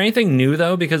 So is there anything new,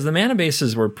 though? Because the mana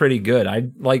bases were pretty good.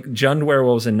 Jund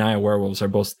Werewolves and Naya Werewolves are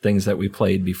both things that we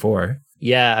played before.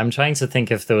 Yeah, I'm trying to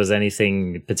think if there was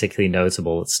anything particularly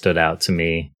notable that stood out to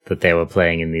me that they were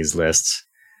playing in these lists.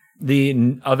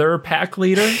 The other pack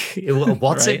leader?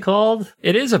 What's it called?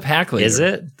 It is a pack leader. Is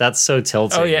it? That's so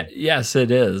tilting. Oh, yeah. Yes, it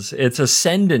is. It's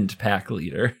Ascendant pack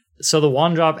leader. So the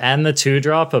 1-drop and the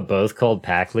 2-drop are both called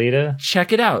pack leader?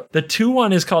 Check it out. The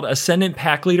 2/1 is called Ascendant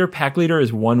pack leader. Pack leader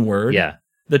is one word. Yeah.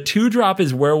 The 2-drop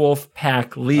is Werewolf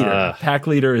pack leader. Pack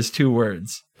leader is 2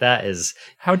 words. That is...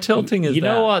 How tilting is that? You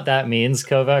know what that means,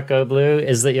 Covert Go Blue?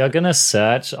 Is that you're going to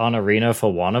search on Arena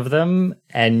for one of them,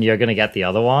 and you're going to get the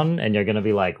other one, and you're going to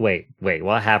be like, wait,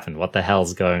 what happened? What the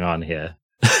hell's going on here?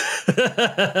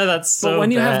 That's so But when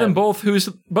bad. you have them both,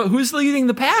 who's leading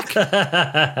the pack?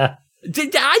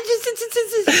 It's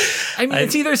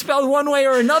either spelled one way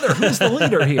or another. Who's the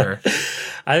leader here?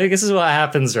 I think this is what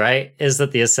happens, right? Is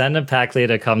that the Ascendant pack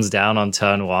leader comes down on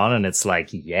turn 1 and it's like,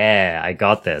 yeah, I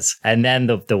got this. And then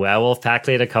the Werewolf pack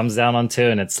leader comes down on 2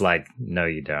 and it's like, no,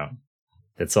 you don't.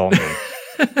 It's all me.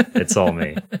 It's all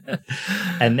me.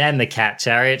 And then the Cat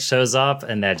Chariot shows up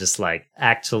and they're just like,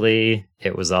 actually,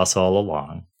 it was us all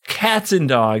along. Cats and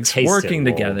dogs working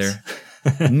together.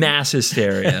 Mass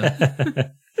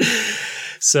hysteria.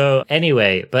 So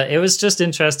anyway, but it was just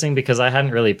interesting because I hadn't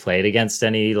really played against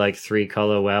any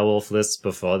 3-color werewolf lists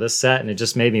before this set, and it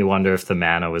just made me wonder if the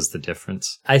mana was the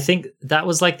difference. I think that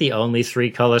was the only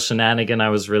 3-color shenanigan I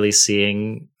was really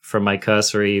seeing from my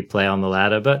cursory play on the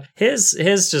ladder. But here's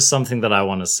just something that I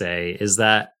want to say is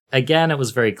that, again, it was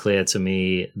very clear to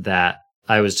me that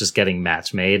I was just getting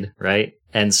match made, right?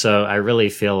 And so I really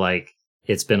feel like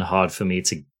it's been hard for me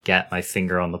to get my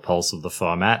finger on the pulse of the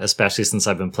format, especially since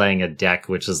I've been playing a deck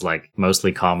which is like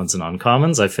mostly commons and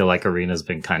uncommons. I feel like Arena's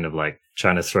been kind of like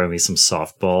trying to throw me some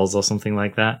softballs or something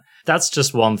like that. That's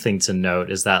just one thing to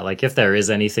note, is that like if there is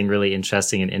anything really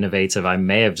interesting and innovative, I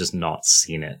may have just not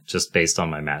seen it just based on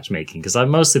my matchmaking, because I've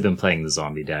mostly been playing the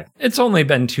zombie deck. It's only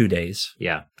been 2 days.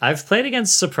 Yeah. I've played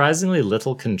against surprisingly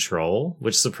little control,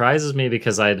 which surprises me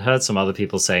because I'd heard some other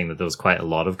people saying that there was quite a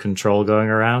lot of control going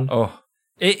around. Oh,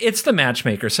 it's the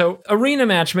matchmaker. So Arena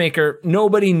Matchmaker,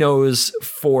 nobody knows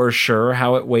for sure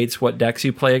how it weights what decks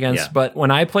you play against. Yeah. But when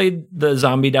I played the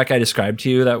zombie deck I described to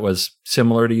you that was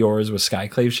similar to yours with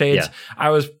Skyclave Shades,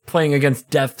 I was playing against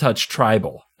Death Touch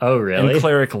Tribal. Oh, really? And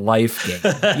Cleric Life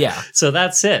Gain. Yeah. So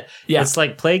that's it. Yeah. It's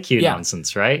like play cute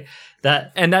nonsense, right?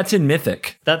 And that's in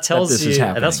Mythic. That tells this you, is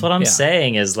happening. That's what I'm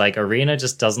saying, is like Arena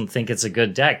just doesn't think it's a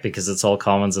good deck because it's all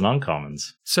commons and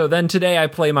uncommons. So then today I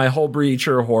play my Hull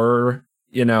Breacher Horror,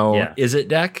 Is It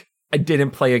deck. I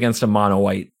didn't play against a mono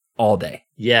white all day.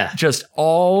 Yeah. Just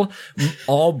all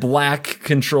black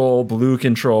control, blue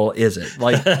control, Is It.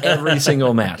 Like every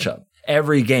single matchup,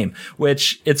 every game,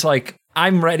 which it's like,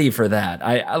 I'm ready for that.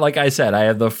 Like I said, I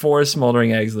have the 4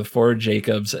 Smoldering Eggs, the 4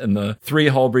 Jacobs, and the 3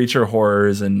 Hull Breacher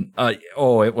Horrors, and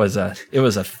it was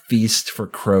a feast for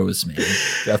crows, man.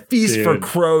 A feast for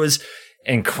crows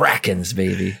and Krakens,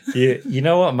 baby. You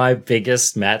know what my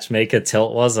biggest matchmaker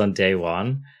tilt was on day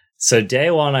one? So day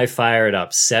one, I fired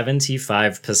up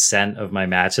 75% of my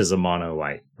matches are mono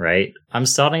white, right? I'm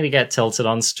starting to get tilted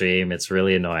on stream. It's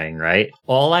really annoying, right?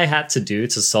 All I had to do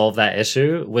to solve that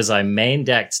issue was I main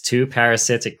decked 2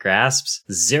 Parasitic Grasps,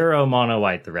 0 mono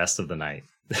white the rest of the night.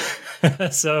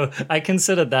 So I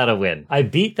considered that a win. I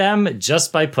beat them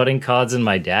just by putting cards in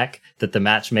my deck that the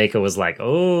matchmaker was like,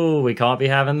 oh, we can't be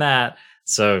having that.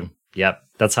 So, yep,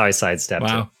 that's how I sidestepped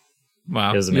it.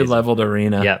 Wow. It was amazing. You leveled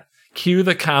Arena. Yep. Cue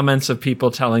the comments of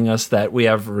people telling us that we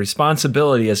have a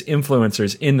responsibility as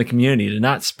influencers in the community to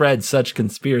not spread such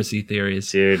conspiracy theories.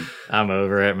 Dude, I'm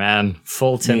over it, man.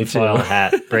 Full tinfoil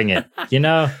hat. Bring it.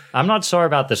 I'm not sure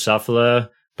about the shuffler,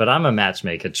 but I'm a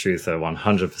matchmaker truther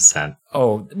 100%.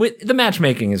 Oh, the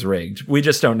matchmaking is rigged. We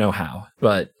just don't know how.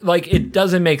 But, it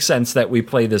doesn't make sense that we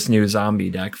play this new zombie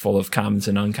deck full of commons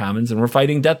and uncommons and we're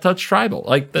fighting Death Touch Tribal.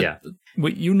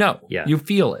 You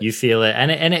feel it. You feel it.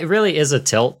 And it really is a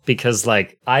tilt because,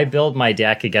 I build my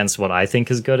deck against what I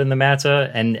think is good in the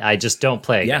meta, and I just don't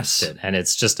play against it. And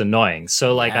it's just annoying.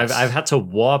 So, I've had to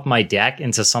warp my deck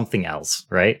into something else,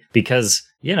 right? Because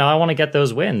I want to get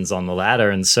those wins on the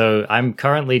ladder. And so I'm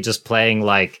currently just playing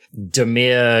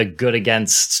Dimir good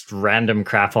against random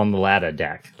crap on the ladder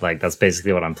deck. That's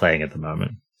basically what I'm playing at the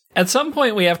moment. At some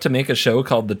point, we have to make a show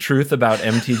called The Truth About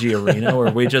MTG Arena,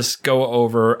 where we just go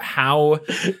over how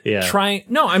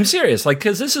No, I'm serious.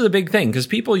 Because this is a big thing, because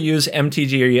people use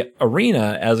MTG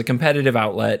Arena as a competitive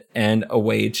outlet and a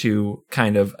way to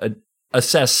kind of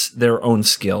assess their own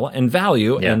skill and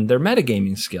value and their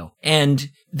metagaming skill. And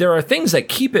there are things that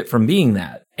keep it from being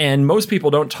that. And most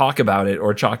people don't talk about it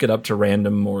or chalk it up to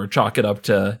random or chalk it up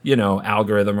to,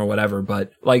 algorithm or whatever.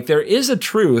 But there is a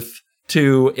truth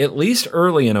to, at least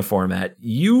early in a format,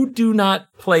 you do not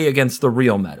play against the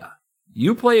real meta.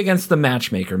 You play against the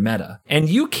matchmaker meta. And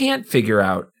you can't figure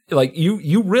out,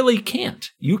 you really can't.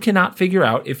 You cannot figure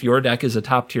out if your deck is a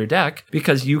top tier deck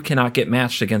because you cannot get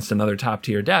matched against another top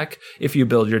tier deck if you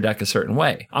build your deck a certain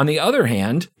way. On the other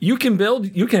hand, you can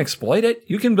exploit it.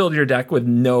 You can build your deck with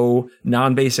no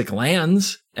non-basic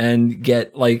lands and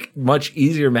get much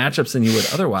easier matchups than you would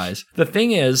otherwise. The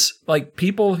thing is,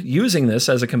 people using this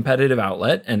as a competitive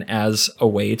outlet and as a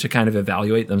way to kind of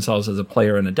evaluate themselves as a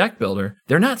player and a deck builder,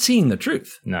 they're not seeing the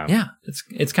truth. No. Yeah.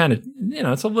 It's kind of,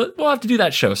 we'll have to do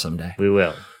that show someday. We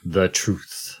will. The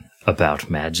Truth About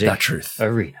Magic. The Truth.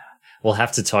 Arena. We'll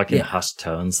have to talk in hushed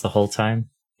tones the whole time,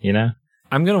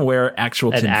 I'm going to wear an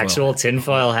actual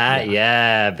tinfoil hat.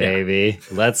 Yeah, baby.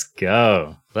 Yeah. Let's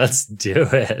go. Let's do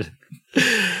it.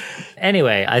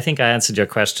 Anyway, I think I answered your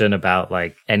question about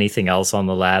anything else on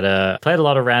the ladder. Played a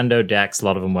lot of rando decks. A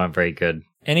lot of them weren't very good.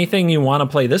 Anything you want to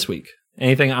play this week?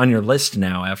 Anything on your list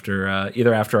now after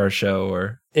either after our show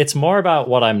or? It's more about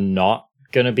what I'm not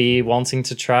going to be wanting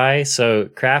to try. So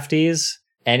Crafties,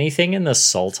 anything in the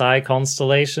Sultai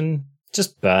constellation,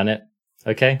 just burn it.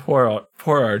 Okay? Poor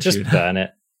Archie. Just burn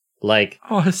it.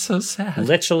 Oh, it's so sad.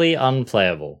 Literally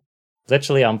unplayable.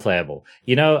 Literally unplayable.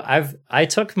 I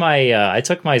took my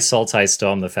Sultai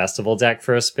Storm the Festival deck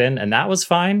for a spin, and that was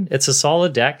fine. It's a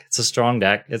solid deck. It's a strong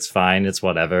deck. It's fine. It's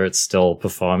whatever. It's still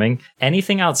performing.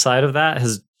 Anything outside of that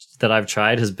that I've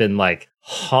tried has been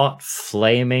hot,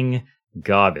 flaming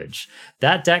garbage.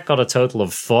 That deck got a total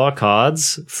of 4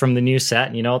 cards from the new set,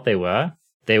 and you know what they were?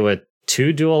 They were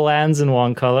 2 dual lands in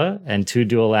one color and 2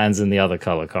 dual lands in the other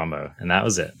color combo. And that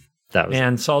was it.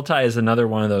 And Sultai is another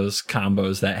one of those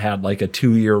combos that had like a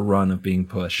 2-year run of being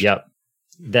pushed. Yep.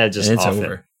 They're just off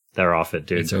over. it. They're off it,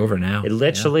 dude. It's over now. It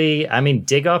literally, I mean,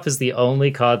 Dig Up is the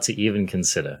only card to even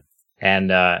consider.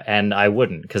 And I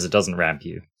wouldn't, because it doesn't ramp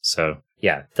you. So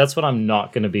yeah, that's what I'm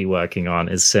not going to be working on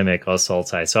is Simic or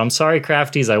Sultai. So I'm sorry,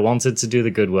 Crafties. I wanted to do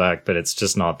the good work, but it's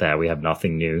just not there. We have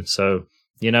nothing new. So,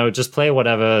 just play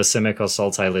whatever Simic or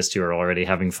Sultai list you were already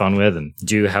having fun with and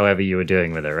do however you were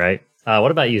doing with it, right?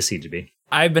 What about you, CGB?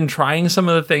 I've been trying some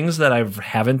of the things that I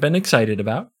haven't been excited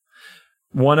about.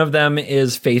 One of them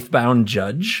is Faithbound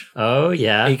Judge. Oh,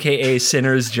 yeah. AKA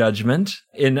Sinner's Judgment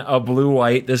in a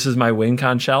blue-white. This is my win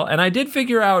con shell. And I did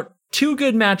figure out 2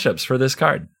 good matchups for this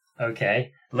card.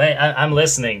 Okay. I'm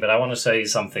listening, but I want to show you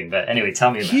something. But anyway,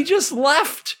 tell me about it. He just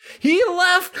left. He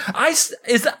left.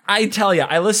 I tell you,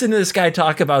 I listened to this guy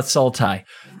talk about Sultai.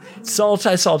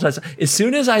 Sultai. As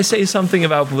soon as I say something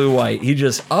about blue-white, he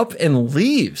just up and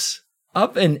leaves.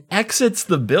 Up and exits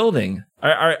the building.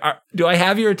 Do I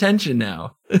have your attention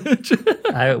now?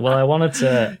 I wanted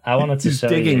to show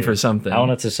you. Digging for something. I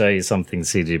wanted to show you something,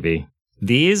 CGB.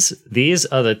 These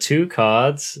are the 2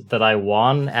 cards that I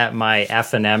won at my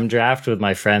F&M draft with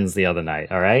my friends the other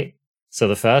night, all right? So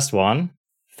the first one,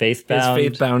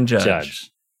 Faithbound Judge.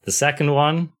 The second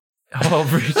one,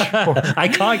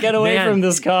 I can't get away from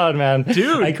this card, man.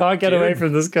 Dude. I can't get away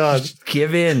from this card.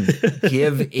 Give in.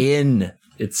 Give in.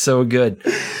 It's so good.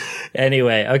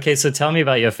 Anyway, okay, so tell me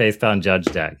about your Faithbound Judge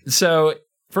deck. So,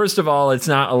 first of all, it's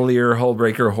not a Lear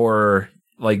Hullbreaker Horror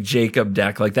like Jacob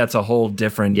deck. Like, that's a whole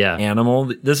different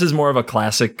animal. This is more of a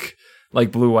classic,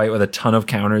 like blue-white with a ton of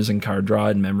counters and card draw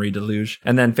and memory deluge.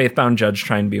 And then Faithbound Judge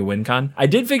trying to be a win con. I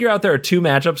did figure out there are 2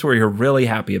 matchups where you're really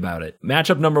happy about it.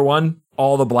 Matchup number 1,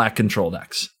 all the black control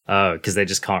decks. Oh, because they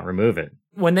just can't remove it.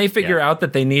 When they figure out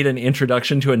that they need an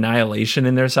introduction to Annihilation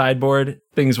in their sideboard,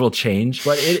 things will change.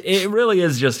 But it really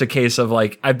is just a case of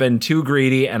like, I've been too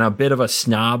greedy and a bit of a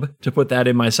snob to put that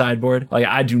in my sideboard. Like,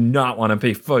 I do not want to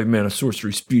pay 5 mana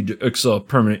sorcery speed to exile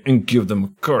permanent and give them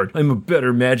a card. I'm a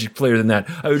better Magic player than that.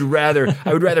 I would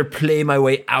rather play my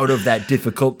way out of that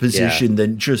difficult position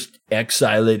than just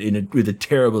exile it with a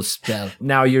terrible spell.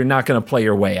 Now you're not going to play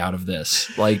your way out of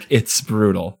this. Like, it's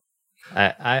brutal.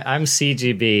 I'm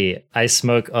CGB. I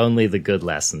smoke only the good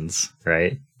lessons,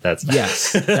 right? That's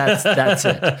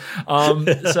it.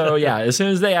 So yeah, as soon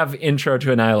as they have Intro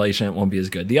to Annihilation, it won't be as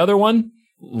good. The other one,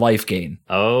 Life Gain.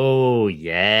 Oh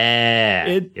yeah,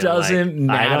 it doesn't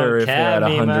matter if they're at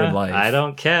 100 life. I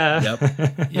don't care.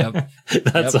 Yep.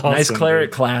 That's awesome. Nice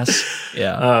Cleric class.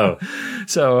 Yeah. Oh,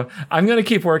 so I'm gonna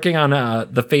keep working on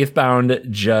the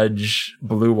Faithbound Judge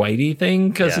blue whitey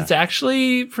thing because it's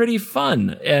actually pretty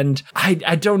fun, and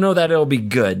I don't know that it'll be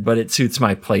good, but it suits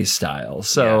my play style.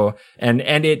 So and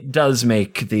it does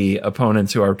make the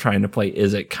opponents who are trying to play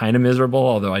Izzet kind of miserable.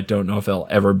 Although I don't know if they'll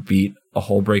ever beat a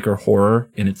Hullbreaker Horror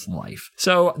in its life.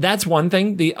 So that's one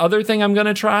thing. The other thing I'm going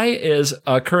to try is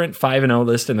a current 5-0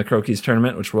 list in the Croquis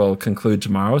tournament, which will conclude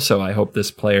tomorrow. So I hope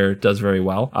this player does very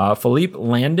well. Philippe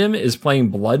Landem is playing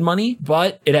Blood Money,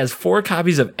 but it has 4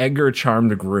 copies of Edgar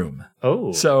Charmed Groom.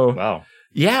 Oh, so wow.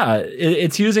 Yeah,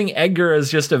 it's using Edgar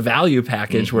as just a value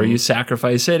package where you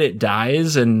sacrifice it, it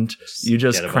dies, and you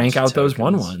just crank out those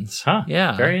 1/1s. Huh.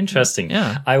 Yeah. Very interesting.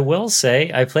 Yeah. I will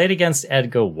say, I played against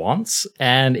Edgar once,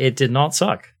 and it did not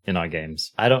suck in our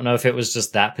games. I don't know if it was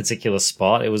just that particular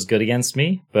spot it was good against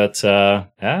me, but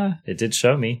it did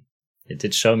show me. It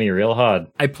did show me real hard.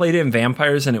 I played it in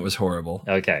Vampires, and it was horrible.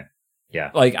 Okay.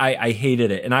 Yeah. Like, I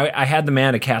hated it. And I had the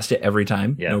mana to cast it every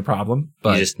time. Yeah. No problem.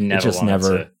 But it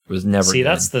was never See, good,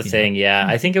 that's the thing. Yeah.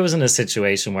 I think it was in a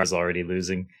situation where I was already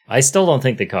losing. I still don't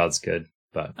think the card's good,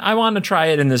 but I want to try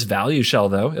it in this value shell,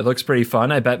 though. It looks pretty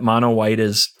fun. I bet mono white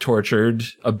is tortured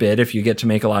a bit if you get to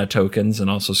make a lot of tokens and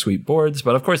also sweep boards.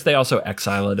 But of course, they also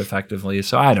exile it effectively.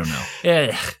 So I don't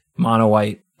know. Mono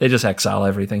white. They just exile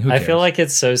everything. Who cares? I feel like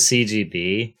it's so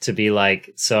CGB to be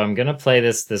like, so I'm going to play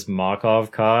this Markov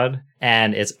card,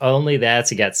 and it's only there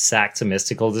to get sacked to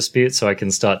Mystical Dispute so I can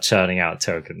start churning out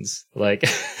tokens. Like,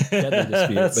 Deadly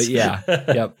Dispute, but yeah.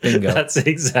 Yep, bingo. That's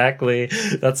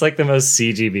like the most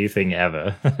CGB thing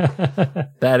ever.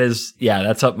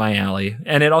 That's up my alley.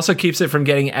 And it also keeps it from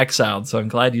getting exiled, so I'm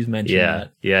glad you mentioned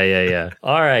that. Yeah.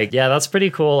 All right. Yeah, that's pretty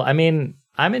cool. I mean,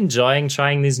 I'm enjoying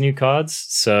trying these new cards,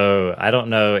 so I don't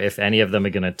know if any of them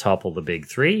are going to topple the big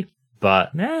 3,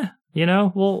 but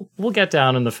we'll get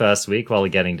down in the first week while the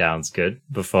getting down's good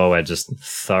before we're just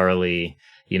thoroughly,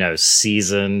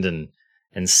 seasoned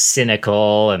and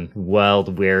cynical and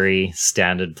world weary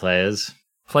standard players.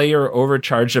 Play your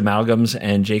overcharged amalgams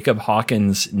and Jacob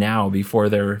Hawkins now before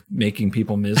they're making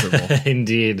people miserable.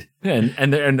 Indeed.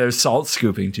 And they're salt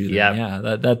scooping to them. Yep.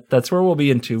 Yeah, that's where we'll be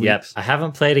in 2 weeks. Yep. I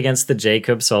haven't played against the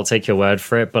Jacob, so I'll take your word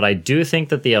for it. But I do think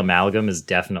that the Amalgam is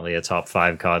definitely a top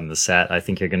 5 card in the set. I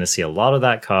think you're going to see a lot of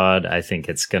that card. I think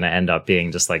it's going to end up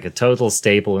being just like a total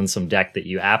staple in some deck that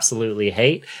you absolutely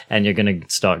hate, and you're going to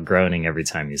start groaning every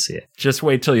time you see it. Just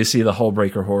wait till you see the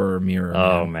Hullbreaker Horror Mirror.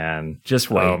 Oh, man. Just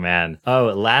wait. Oh, man.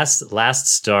 Oh, last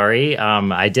story.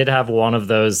 I did have one of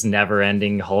those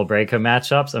never-ending Hullbreaker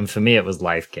matchups, and for me, it was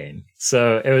life gain.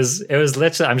 So it was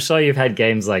literally, I'm sure you've had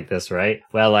games like this, right?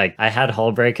 Where like I had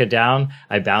Hullbreaker down,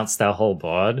 I bounced their whole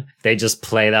board. They just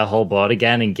play that whole board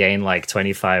again and gain like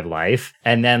 25 life.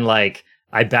 And then like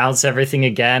I bounce everything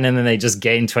again and then they just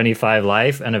gain 25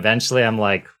 life. And eventually I'm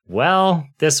like, well,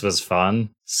 this was fun.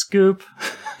 Scoop.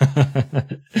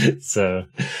 So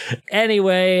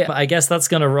anyway, I guess that's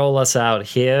going to roll us out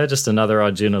here. Just another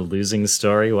Arjuna losing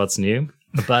story. What's new?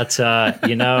 But,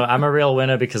 I'm a real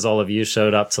winner because all of you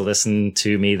showed up to listen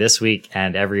to me this week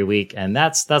and every week. And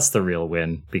that's the real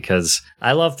win, because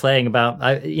I love playing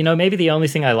maybe the only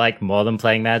thing I like more than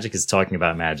playing Magic is talking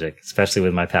about Magic, especially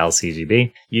with my pal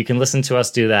CGB. You can listen to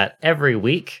us do that every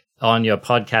week on your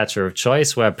podcatcher of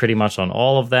choice. We're pretty much on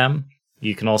all of them.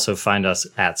 You can also find us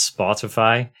at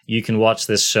Spotify. You can watch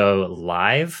this show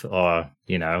live or,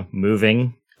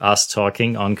 moving us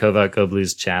talking on Covert Go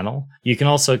Blue's channel. You can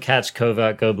also catch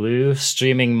Covert Go Blue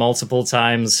streaming multiple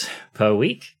times per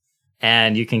week.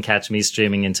 And you can catch me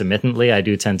streaming intermittently. I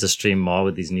do tend to stream more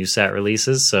with these new set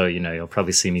releases. So, you'll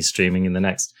probably see me streaming in the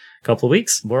next couple of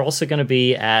weeks. We're also going to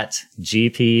be at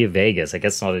GP Vegas. I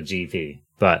guess it's not a GP,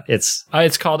 but it's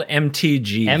called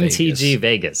MTG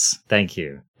Vegas. Thank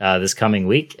you. This coming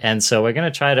week. And so we're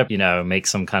going to try to, make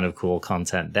some kind of cool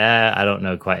content there. I don't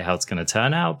know quite how it's going to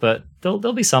turn out, but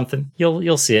there'll be something.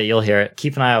 You'll see it. You'll hear it.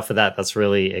 Keep an eye out for that. That's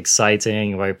really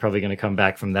exciting. We're probably going to come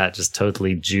back from that just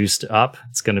totally juiced up.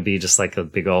 It's going to be just like a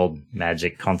big old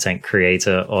Magic content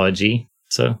creator orgy.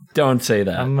 So don't say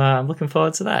that. I'm looking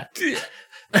forward to that.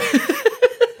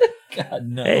 God,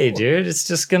 no. Hey, dude, it's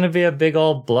just going to be a big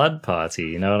old blood party.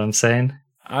 You know what I'm saying?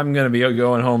 I'm going to be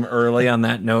going home early on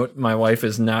that note. My wife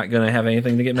is not going to have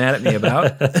anything to get mad at me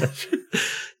about.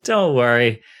 Don't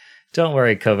worry. Don't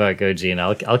worry, Covert Go Gene.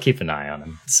 I'll keep an eye on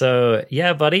him. So,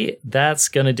 yeah, buddy, that's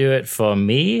going to do it for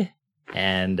me.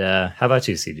 And how about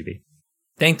you, CGB?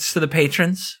 Thanks to the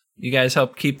patrons. You guys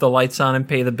help keep the lights on and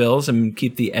pay the bills and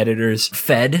keep the editors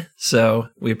fed. So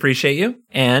we appreciate you.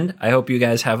 And I hope you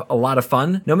guys have a lot of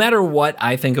fun. No matter what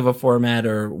I think of a format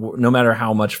or no matter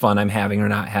how much fun I'm having or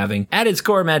not having, at its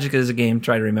core, Magic is a game.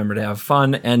 Try to remember to have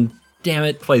fun. And damn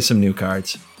it, play some new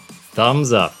cards.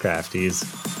 Thumbs up, crafties.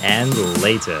 And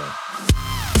later.